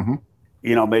 Mm-hmm. Mm-hmm.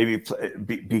 Maybe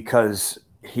because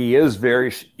he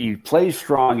plays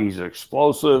strong. He's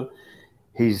explosive.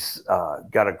 He's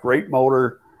got a great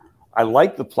motor. I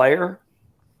like the player.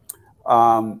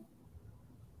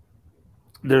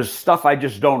 There's stuff I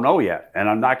just don't know yet, and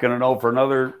I'm not going to know for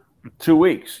another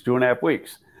 2.5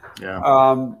 weeks.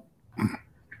 Yeah.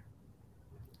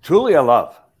 Truly, I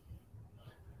love.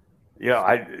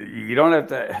 You don't have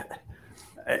to.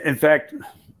 In fact,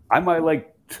 I might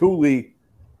like Thule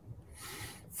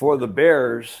for the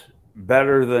Bears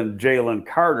better than Jalen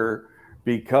Carter,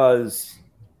 because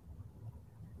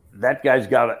that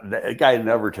guy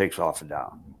never takes off and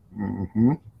down.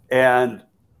 Mm-hmm. And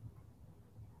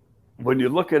when you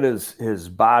look at his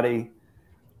body,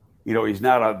 he's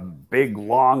not a big,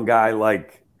 long guy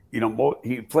like,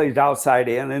 he plays outside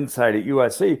and inside at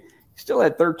USC. He still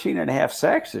had 13.5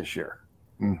 sacks this year.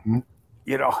 Mm-hmm.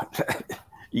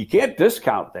 You can't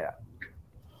discount that.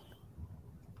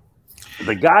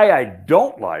 The guy I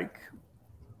don't like,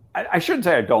 I shouldn't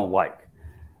say I don't like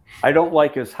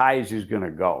as high as he's going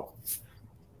to go,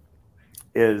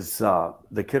 is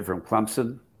the kid from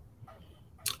Clemson.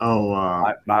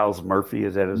 Oh, Miles Murphy,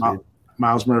 is that his name?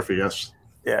 Miles Murphy, yes.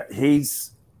 Yeah,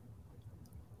 he's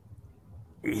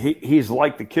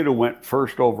like the kid who went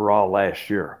first overall last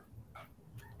year.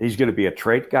 He's going to be a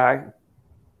trait guy.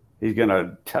 He's going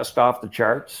to test off the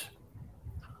charts.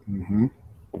 Mm-hmm.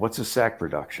 What's his sack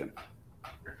production?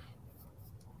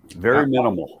 Very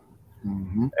minimal.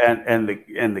 Mm-hmm.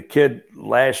 And the kid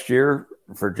last year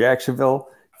for Jacksonville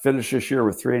finished this year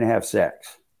with 3.5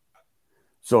 sacks.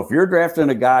 So if you're drafting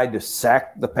a guy to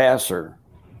sack the passer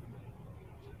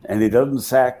and he doesn't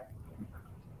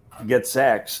get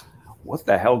sacks, what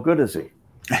the hell good is he?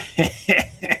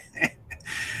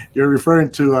 You're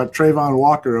referring to Trayvon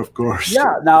Walker, of course.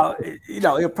 Yeah. Now,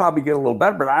 he'll probably get a little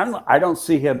better, but I don't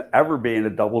see him ever being a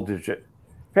double-digit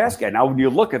pass guy. Now, when you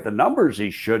look at the numbers,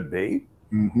 he should be,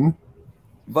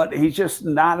 but he's just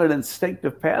not an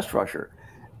instinctive pass rusher.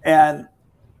 And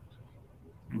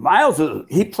Miles,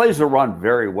 he plays the run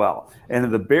very well. And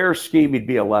in the Bears scheme, he'd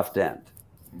be a left end.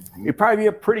 He'd probably be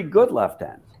a pretty good left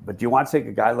end. But do you want to take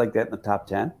a guy like that in the top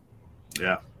 10?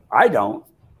 Yeah. I don't.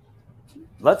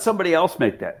 Let somebody else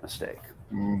make that mistake.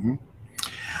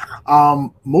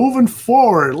 Moving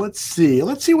forward, let's see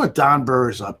what Don Burr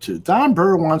is up to. Don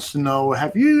Burr wants to know,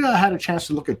 have you had a chance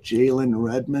to look at Jalen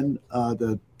Redmond,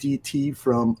 the DT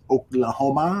from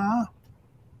Oklahoma?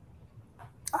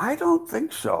 I don't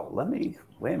think so.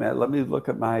 Wait a minute. Let me look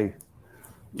at my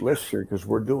list here because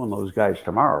we're doing those guys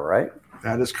tomorrow, right?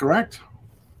 That is correct.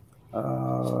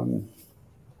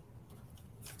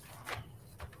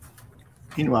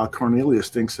 Meanwhile, Cornelius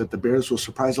thinks that the Bears will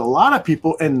surprise a lot of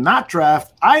people and not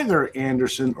draft either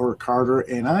Anderson or Carter,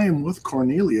 and I am with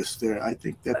Cornelius there. I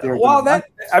think that they're that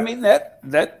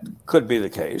could be the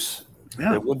case.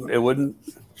 Yeah. It wouldn't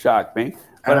shock me.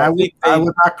 But And I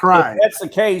would not cry. If that's the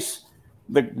case,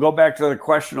 go back to the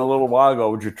question a little while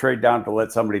ago, would you trade down to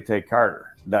let somebody take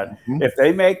Carter? That if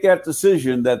they make that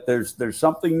decision that there's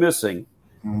something missing,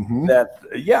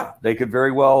 they could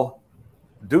very well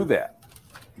do that.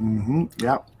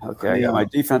 Yeah. Okay, I got my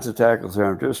defensive tackles here.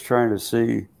 I'm just trying to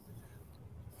see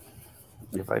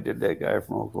if I did that guy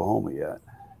from Oklahoma yet,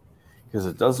 because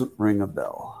it doesn't ring a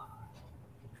bell.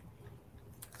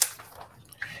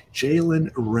 Jalen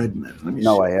Redmond.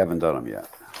 No, I haven't done him yet.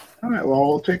 All right, well,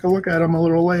 we'll take a look at him a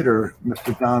little later,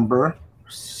 Mr. Don Burr.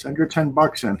 Send your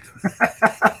 $10 in.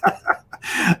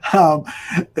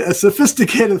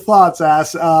 Sophisticated Thoughts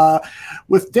asks,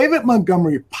 with David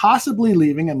Montgomery possibly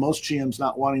leaving and most GMs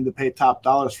not wanting to pay top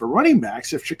dollars for running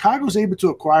backs, if Chicago's able to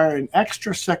acquire an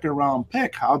extra second-round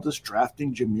pick, how does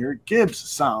drafting Jahmyr Gibbs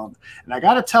sound? And I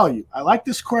got to tell you, I like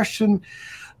this question,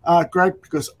 Greg,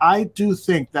 because I do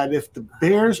think that if the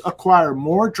Bears acquire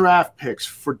more draft picks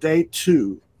for day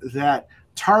 2, that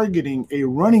targeting a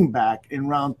running back in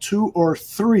round 2 or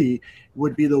 3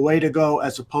 would be the way to go,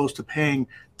 as opposed to paying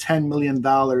 $10 million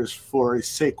for a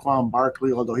Saquon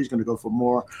Barkley, although he's going to go for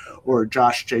more, or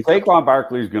Josh Jacobs. Saquon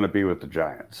Barkley is going to be with the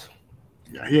Giants.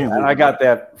 Yeah, and I got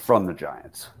that from the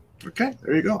Giants. Okay,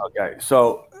 there you go. Okay,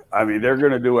 so, I mean, they're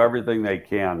going to do everything they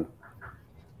can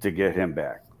to get him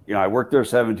back. You know, I worked there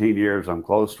 17 years. I'm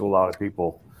close to a lot of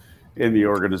people in the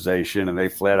organization, and they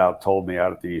flat out told me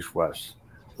out at the East-West,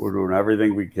 we're doing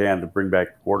everything we can to bring back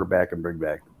the quarterback and bring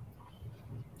back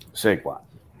Saquon.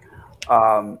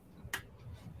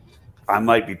 I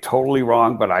might be totally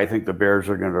wrong, but I think the Bears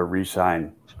are going to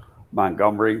re-sign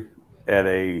Montgomery at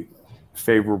a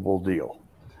favorable deal.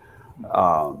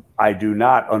 I do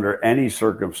not, under any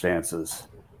circumstances,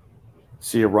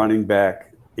 see a running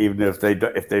back, even if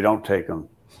they don't take him,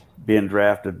 being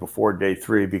drafted before day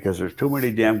 3, because there's too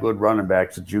many damn good running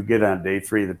backs that you get on day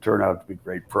 3 that turn out to be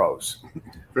great pros.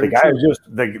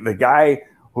 The guy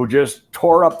who just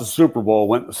tore up the Super Bowl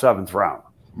went in the 7th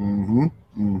round.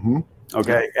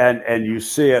 Okay, and you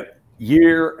see it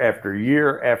year after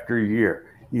year after year.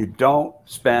 You don't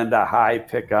spend a high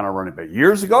pick on a running back.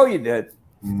 Years ago you did.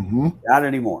 Not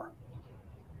anymore.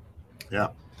 Yeah,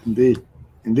 indeed.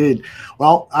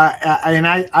 Well,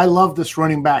 I love this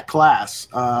running back class,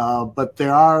 but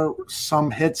there are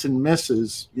some hits and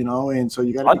misses, you know, and so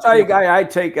you got to. I'll tell you, a guy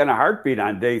I'd take in a heartbeat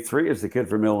on day 3 is the kid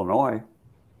from Illinois,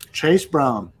 Chase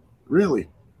Brown. Really,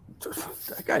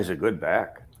 that guy's a good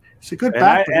back. He's a good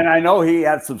back, and I know he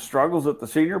had some struggles at the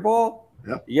Senior Bowl.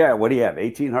 Yep. Yeah, what do you have?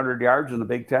 1,800 yards in the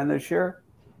Big Ten this year.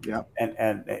 Yeah,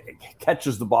 and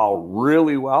catches the ball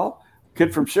really well.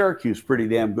 Kid from Syracuse, pretty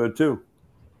damn good too.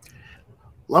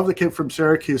 Love the kid from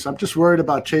Syracuse. I'm just worried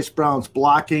about Chase Brown's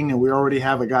blocking, and we already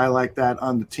have a guy like that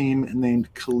on the team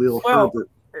named Khalil Herbert.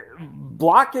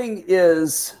 Blocking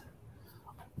is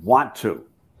want to.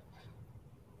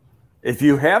 If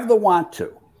you have the want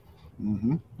to,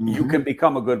 you can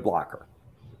become a good blocker.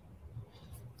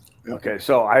 Yep. Okay,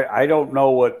 so I don't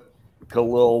know what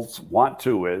Khalil's want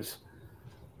to is.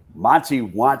 Monty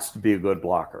wants to be a good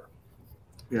blocker.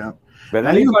 Yeah. But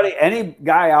any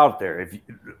guy out there, if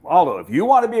you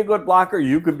want to be a good blocker,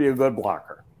 you can be a good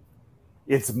blocker.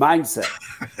 It's mindset.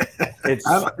 It's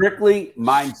strictly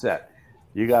mindset.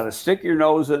 You got to stick your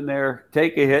nose in there,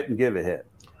 take a hit, and give a hit.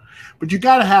 But you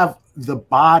got to have the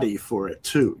body for it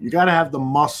too. You got to have the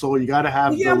muscle. You got to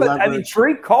have the leverage. I mean,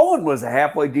 Tariq Cohen was a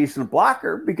halfway decent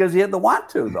blocker because he had the want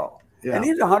to, though. Yeah. And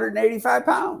he's 185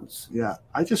 pounds. Yeah.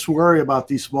 I just worry about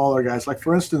these smaller guys. Like,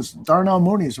 for instance, Darnell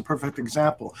Mooney is a perfect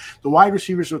example. The wide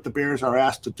receivers with the Bears are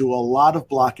asked to do a lot of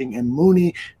blocking, and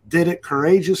Mooney did it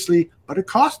courageously, but it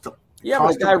cost him. Yeah,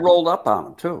 but the guy rolled up on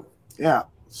him, too. Yeah.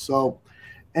 So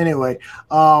Anyway,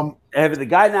 if the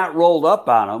guy not rolled up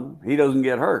on him, he doesn't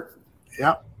get hurt.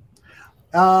 Yeah.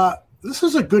 This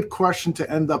is a good question to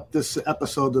end up this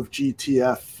episode of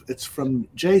GTF. It's from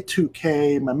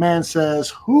J2K. My man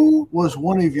says, who was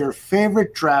one of your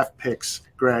favorite draft picks,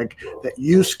 Greg, that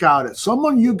you scouted?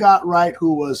 Someone you got right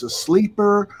who was a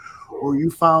sleeper or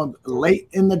you found late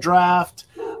in the draft?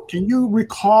 Can you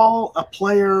recall a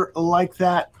player like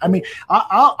that? I mean,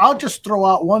 I'll just throw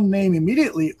out one name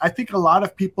immediately. I think a lot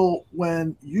of people,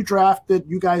 when you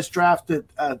guys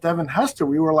drafted Devin Hester,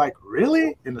 we were like,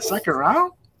 really? In the second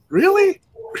round? Really?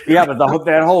 Yeah, but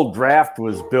that whole draft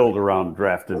was built around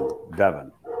drafting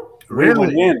Devin. Really?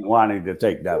 We went in wanting to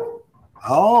take Devin.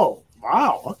 Oh,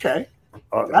 wow. Okay.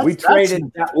 We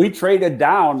traded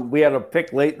down. We had a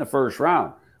pick late in the first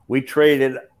round. We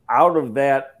traded out of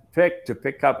that pick to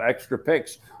pick up extra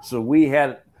picks. So we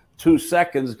had 2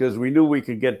 seconds because we knew we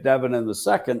could get Devin in the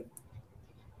second.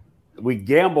 We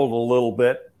gambled a little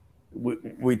bit.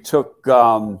 We took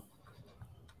the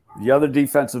other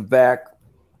defensive back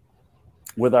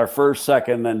with our first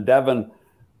second, then Devin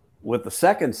with the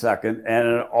second, and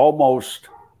it almost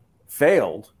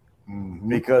failed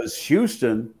because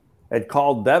Houston had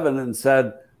called Devin and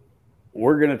said,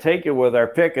 we're going to take it with our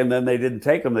pick, and then they didn't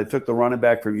take him. They took the running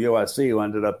back from USC, who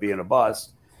ended up being a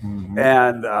bust.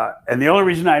 And the only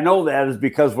reason I know that is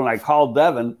because when I called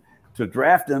Devin to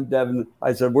draft him,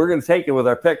 I said, we're going to take it with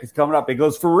our pick. It's coming up. He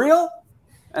goes, for real?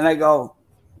 And I go,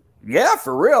 yeah,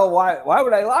 for real. Why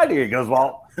would I lie to you? He goes,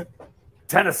 well,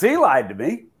 Tennessee lied to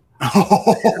me.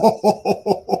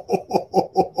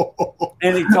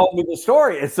 And he told me the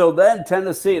story. And so then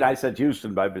Tennessee, and I said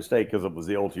Houston by mistake because it was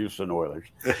the old Houston Oilers.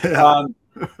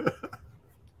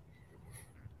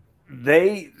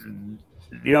 They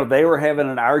were having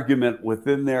an argument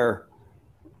within their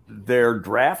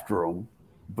draft room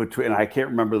between, I can't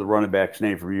remember the running back's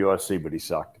name from USC, but he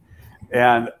sucked.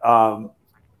 And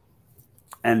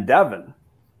Devin.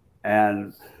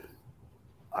 And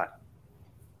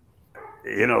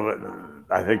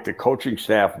I think the coaching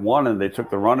staff won, and they took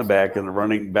the running back, and the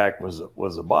running back was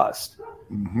a bust.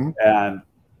 And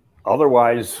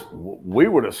otherwise, we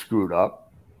would have screwed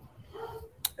up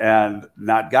and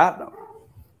not gotten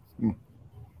them.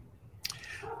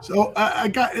 So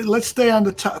let's stay on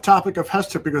the topic of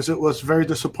Hester, because it was very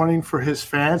disappointing for his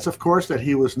fans, of course, that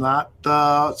he was not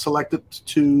selected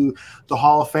to the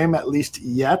Hall of Fame, at least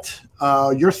yet.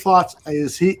 Your thoughts?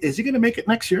 Is he going to make it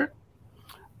next year?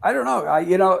 I don't know.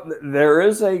 There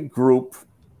is a group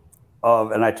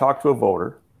and I talked to a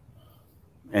voter,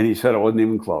 and he said it wasn't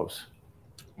even close.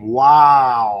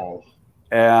 Wow.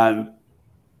 And,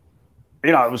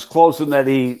 it was close in that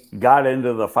he got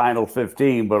into the final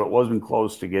 15, but it wasn't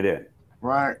close to get in.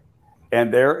 Right.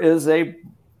 And there is a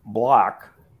block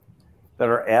that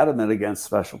are adamant against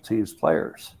special teams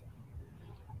players.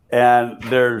 And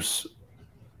there's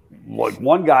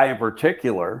one guy in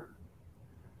particular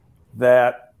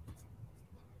that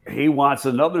he wants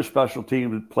another special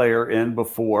team player in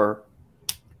before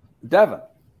Devin,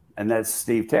 and that's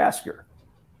Steve Tasker,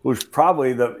 who's probably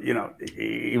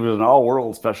he was an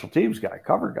all-world special teams guy,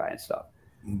 cover guy and stuff.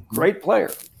 Great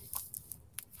player.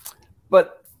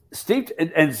 But Steve,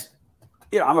 and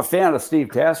I'm a fan of Steve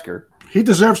Tasker. He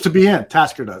deserves to be in.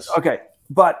 Tasker does. Okay,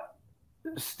 but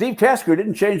Steve Tasker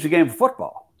didn't change the game of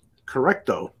football.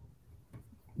 Correcto.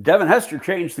 Devin Hester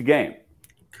changed the game.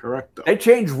 Correcto. They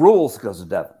changed rules because of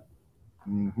Devin.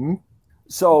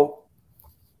 So,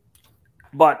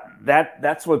 but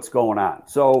that's what's going on.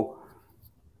 So,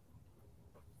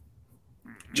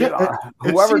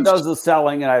 whoever does the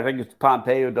selling, and I think it's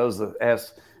Pompey who does the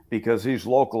S because he's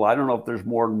local. I don't know if there's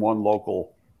more than one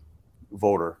local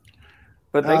voter,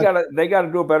 but they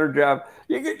gotta do a better job.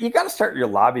 You got to start your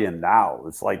lobbying now.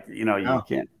 It's like you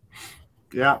can't.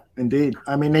 Yeah, indeed.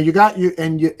 I mean,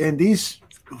 and these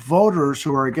voters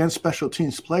who are against special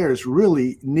teams players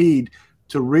really need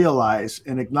to realize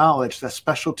and acknowledge that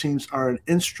special teams are an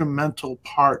instrumental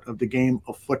part of the game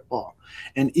of football.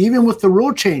 And even with the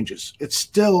rule changes, it's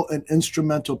still an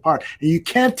instrumental part. And you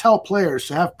can't tell players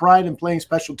to have pride in playing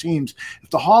special teams if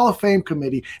the Hall of Fame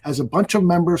committee has a bunch of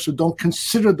members who don't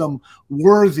consider them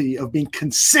worthy of being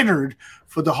considered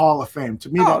for the Hall of Fame. To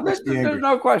me, that makes me angry. There's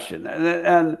no question.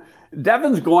 And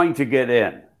Devin's going to get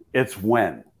in. It's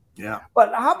when. Yeah.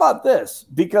 But how about this?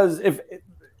 Because if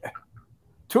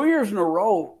 2 years in a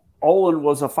row, Olin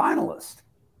was a finalist.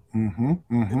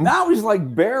 Now he's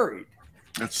like buried.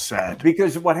 That's sad.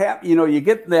 Because what happened, you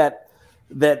get that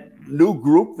new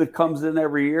group that comes in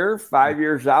every year, 5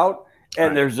 years out,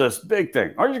 and there's this big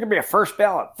thing. Oh, you're going to be a first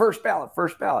ballot.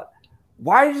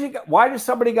 Why does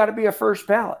somebody got to be a first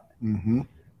ballot?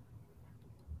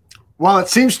 Well, it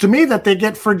seems to me that they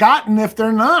get forgotten if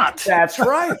they're not. That's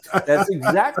right. That's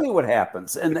exactly what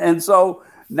happens. And so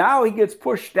now he gets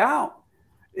pushed down.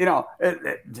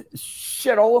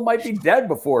 Shit, Ola might be dead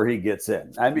before he gets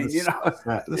in. I mean,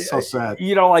 that's so sad.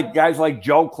 Like guys like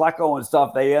Joe Klecko and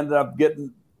stuff, they ended up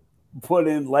getting put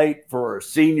in late for a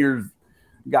senior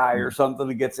guy or something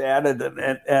that gets added.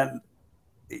 And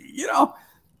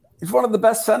he's one of the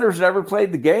best centers that ever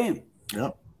played the game.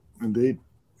 Yep, indeed.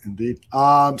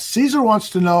 Caesar wants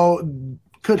to know,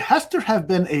 could Hester have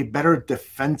been a better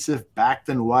defensive back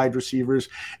than wide receivers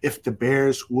if the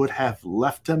Bears would have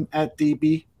left him at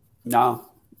DB?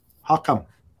 No. How come?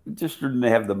 Just didn't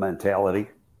have the mentality.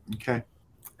 Okay.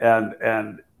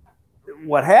 And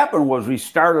what happened was we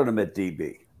started him at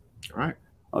DB. Right.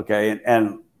 Okay.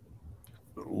 And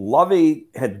Lovey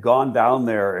had gone down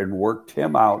there and worked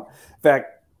him out. In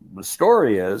fact, the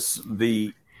story is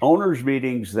the owners'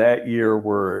 meetings that year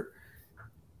were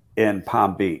in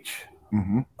Palm Beach.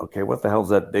 Mm-hmm. Okay, what the hell's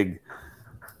that big,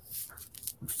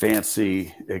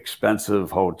 fancy, expensive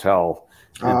hotel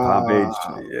in Palm Beach?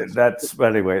 That's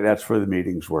where the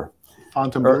meetings were.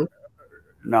 Fontainebleau?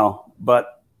 No,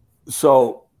 but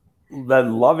so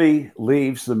then Lovey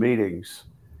leaves the meetings,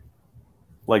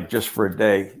 like just for a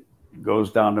day,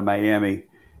 goes down to Miami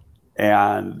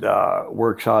and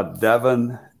works out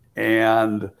Devin,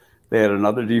 and they had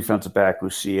another defensive back who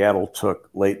Seattle took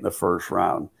late in the first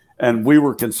round. And we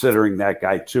were considering that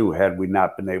guy too, had we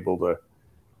not been able to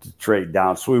trade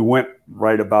down. So we went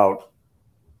right about,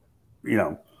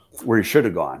 where he should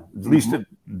have gone, at least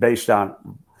based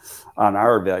on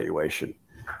our evaluation.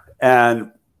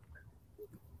 And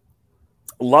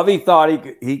Lovey thought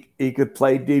he could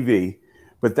play DV,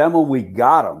 but then when we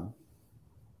got him,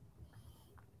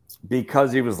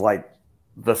 because he was like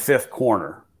the fifth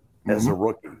corner as a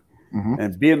rookie,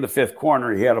 and being the fifth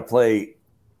corner, he had to play.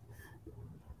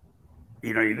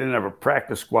 You didn't have a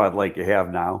practice squad like you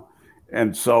have now.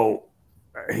 And so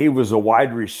he was a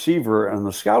wide receiver on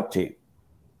the scout team.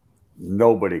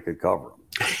 Nobody could cover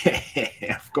him.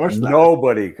 Of course not.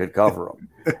 Nobody could cover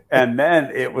him. And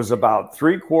then it was about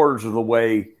 3/4 of the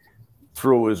way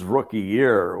through his rookie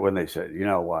year when they said, you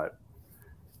know what,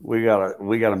 we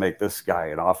gotta make this guy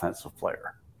an offensive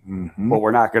player. But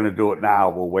we're not going to do it now.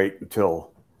 We'll wait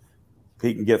until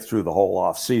he can get through the whole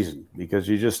off season, because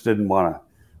you just didn't want to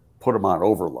put him on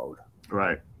overload.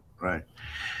 Right.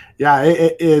 Yeah,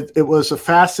 it was a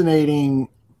fascinating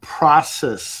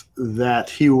process that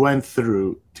he went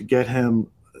through to get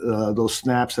him those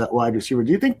snaps at wide receiver.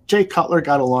 Do you think Jay Cutler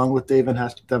got along with Devin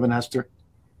Hester?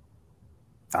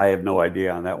 I have no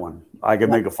idea on that one. I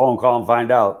could make a phone call and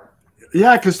find out.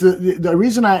 Yeah, because the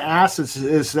reason I asked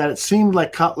is that it seemed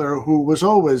like Cutler, who was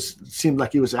always seemed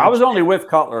like he was. I was only with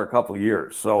Cutler a couple of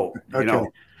years, so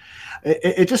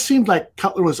It just seemed like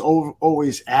Cutler was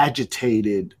always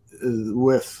agitated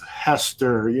with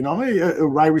Hester.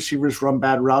 Wide receivers run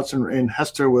bad routes, and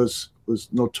Hester was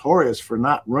notorious for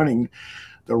not running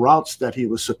the routes that he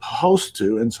was supposed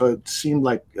to, and so it seemed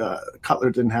like Cutler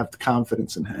didn't have the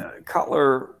confidence in him.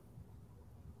 Cutler,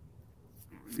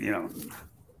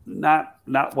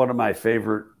 not one of my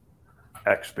favorite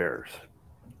ex-Bears.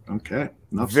 Okay,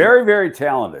 very, very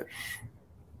talented,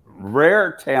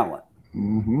 rare talent.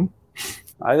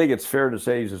 I think it's fair to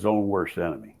say he's his own worst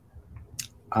enemy.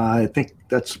 I think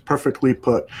that's perfectly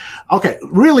put. Okay,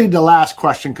 really the last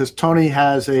question, because Tony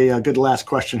has a good last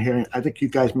question here. I think you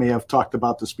guys may have talked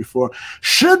about this before.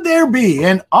 Should there be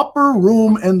an upper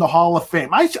room in the Hall of Fame?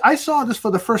 I saw this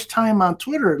for the first time on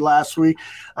Twitter last week.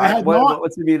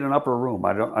 What's it mean, an upper room?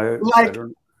 I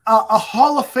don't. A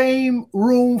Hall of Fame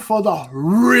room for the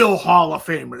real Hall of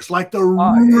Famers, like the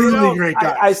really great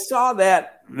guys. I saw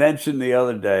that mentioned the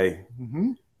other day,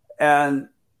 and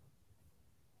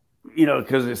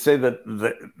because they say that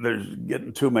there's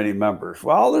getting too many members.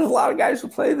 Well, there's a lot of guys who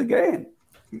play the game.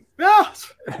 Yeah,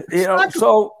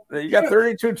 so you got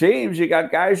 32 teams. You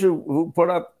got guys who put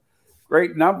up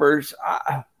great numbers.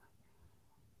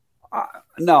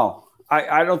 No,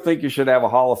 I don't think you should have a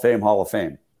Hall of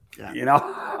Fame. Yeah.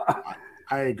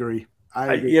 I agree.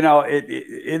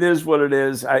 It is what it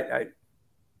is.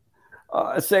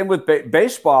 Same with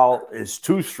baseball is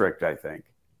too strict, I think.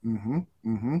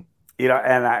 And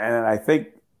I think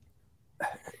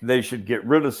they should get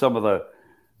rid of some of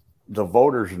the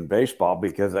voters in baseball,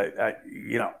 because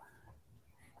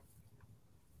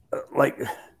like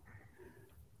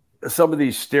some of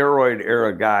these steroid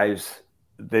era guys,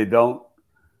 they don't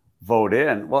vote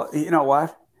in. Well, you know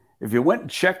what? If you went and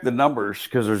checked the numbers,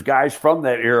 because there's guys from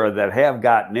that era that have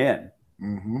gotten in,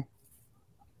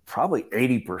 probably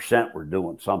 80% were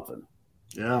doing something.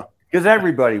 Yeah. because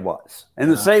everybody was. And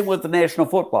the same with the National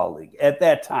Football League at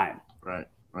that time. Right.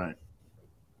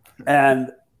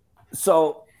 And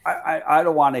so I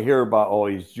don't want to hear about, oh,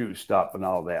 he's juiced up and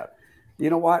all that. You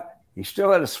know what? He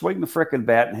still had to swing the frickin'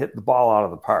 bat and hit the ball out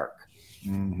of the park.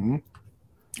 Mm-hmm.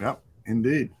 Yep,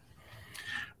 indeed.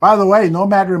 By the way,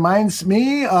 Nomad reminds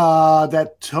me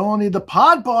that Tony the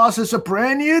Pod Boss is a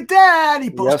brand new dad.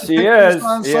 Yes, he is.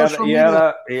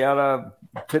 He had a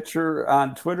picture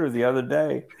on Twitter the other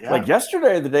day, like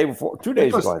yesterday or the day before, 2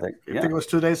 days ago, I think. I think it was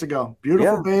 2 days ago.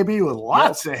 Beautiful baby with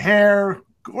lots of hair.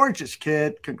 Gorgeous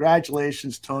kid.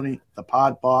 Congratulations, Tony, the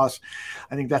Pod Boss.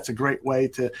 I think that's a great way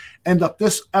to end up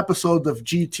this episode of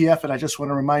GTF. And I just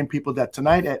want to remind people that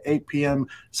tonight at 8 p.m.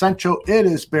 Central, it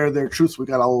is Bear Their Truths. We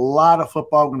got a lot of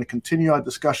football. We're going to continue our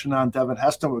discussion on Devin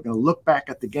Heston. We're going to look back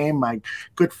at the game. My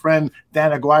good friend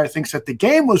Dan Aguirre thinks that the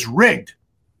game was rigged.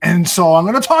 And so I'm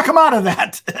going to talk him out of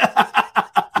that.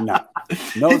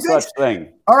 No such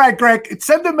thing. All right, Greg,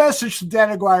 send a message to Dan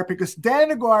Aguirre because Dan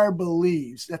Aguirre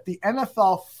believes that the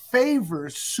NFL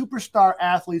favors superstar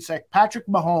athletes like Patrick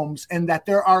Mahomes and that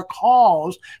there are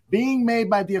calls being made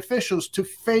by the officials to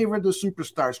favor the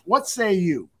superstars. What say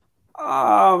you?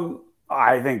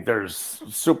 I think there's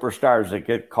superstars that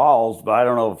get calls, but I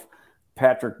don't know if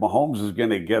Patrick Mahomes is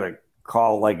going to get a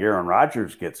call like Aaron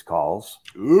Rodgers gets calls.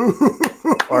 Ooh.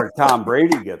 Or Tom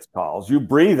Brady gets calls. You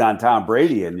breathe on Tom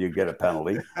Brady and you get a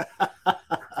penalty.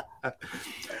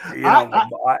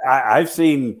 I've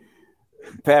seen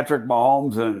Patrick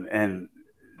Mahomes and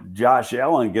Josh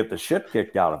Allen get the shit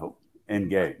kicked out of them in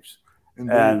games.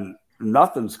 Indeed. And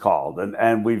nothing's called.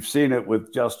 And we've seen it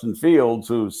with Justin Fields,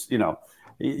 who's,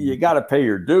 you got to pay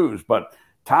your dues. But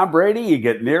Tom Brady, you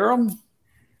get near him,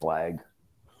 flag.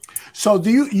 So do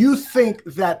you think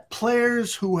that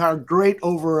players who are great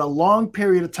over a long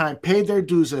period of time, pay their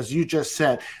dues, as you just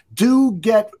said, do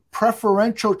get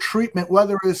preferential treatment,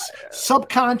 whether it's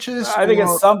subconscious? I think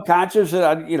it's subconscious.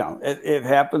 It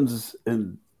happens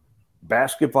in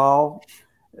basketball,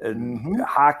 in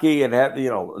hockey. You're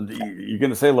going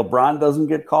to say LeBron doesn't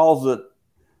get calls that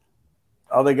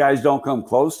other guys don't come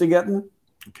close to getting?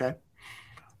 Okay.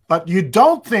 But you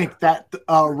don't think that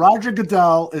Roger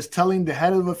Goodell is telling the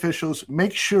head of officials,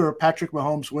 make sure Patrick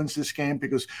Mahomes wins this game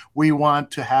because we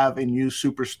want to have a new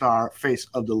superstar face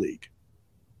of the league?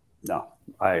 No,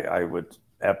 I would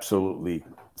absolutely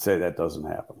say that doesn't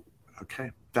happen.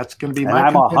 Okay. That's going to be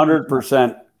I'm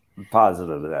 100%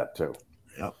 positive of that too.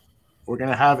 Yep. We're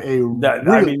going to have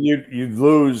you'd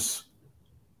lose.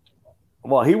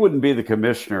 Well, he wouldn't be the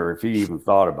commissioner if he even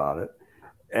thought about it.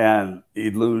 And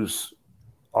he'd lose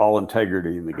all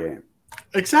integrity in the game.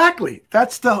 Exactly.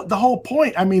 That's the whole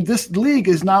point. I mean, this league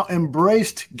is now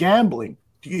embraced gambling.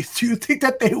 Do you think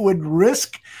that they would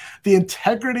risk the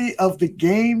integrity of the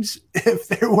games if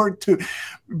they were to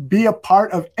be a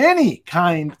part of any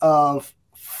kind of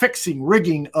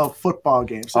rigging of football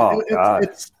games?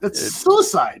 It's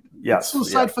suicide. Yes. It's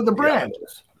suicide for the brand.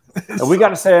 Yeah, we got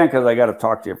to stay on because I got to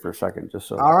talk to you for a second.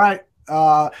 All right.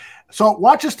 So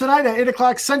watch us tonight at 8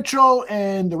 o'clock Central,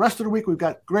 and the rest of the week we've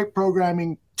got great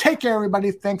programming. Take care,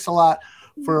 everybody. Thanks a lot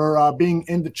for being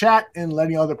in the chat and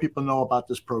letting other people know about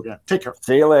this program. Take care.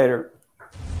 See you later.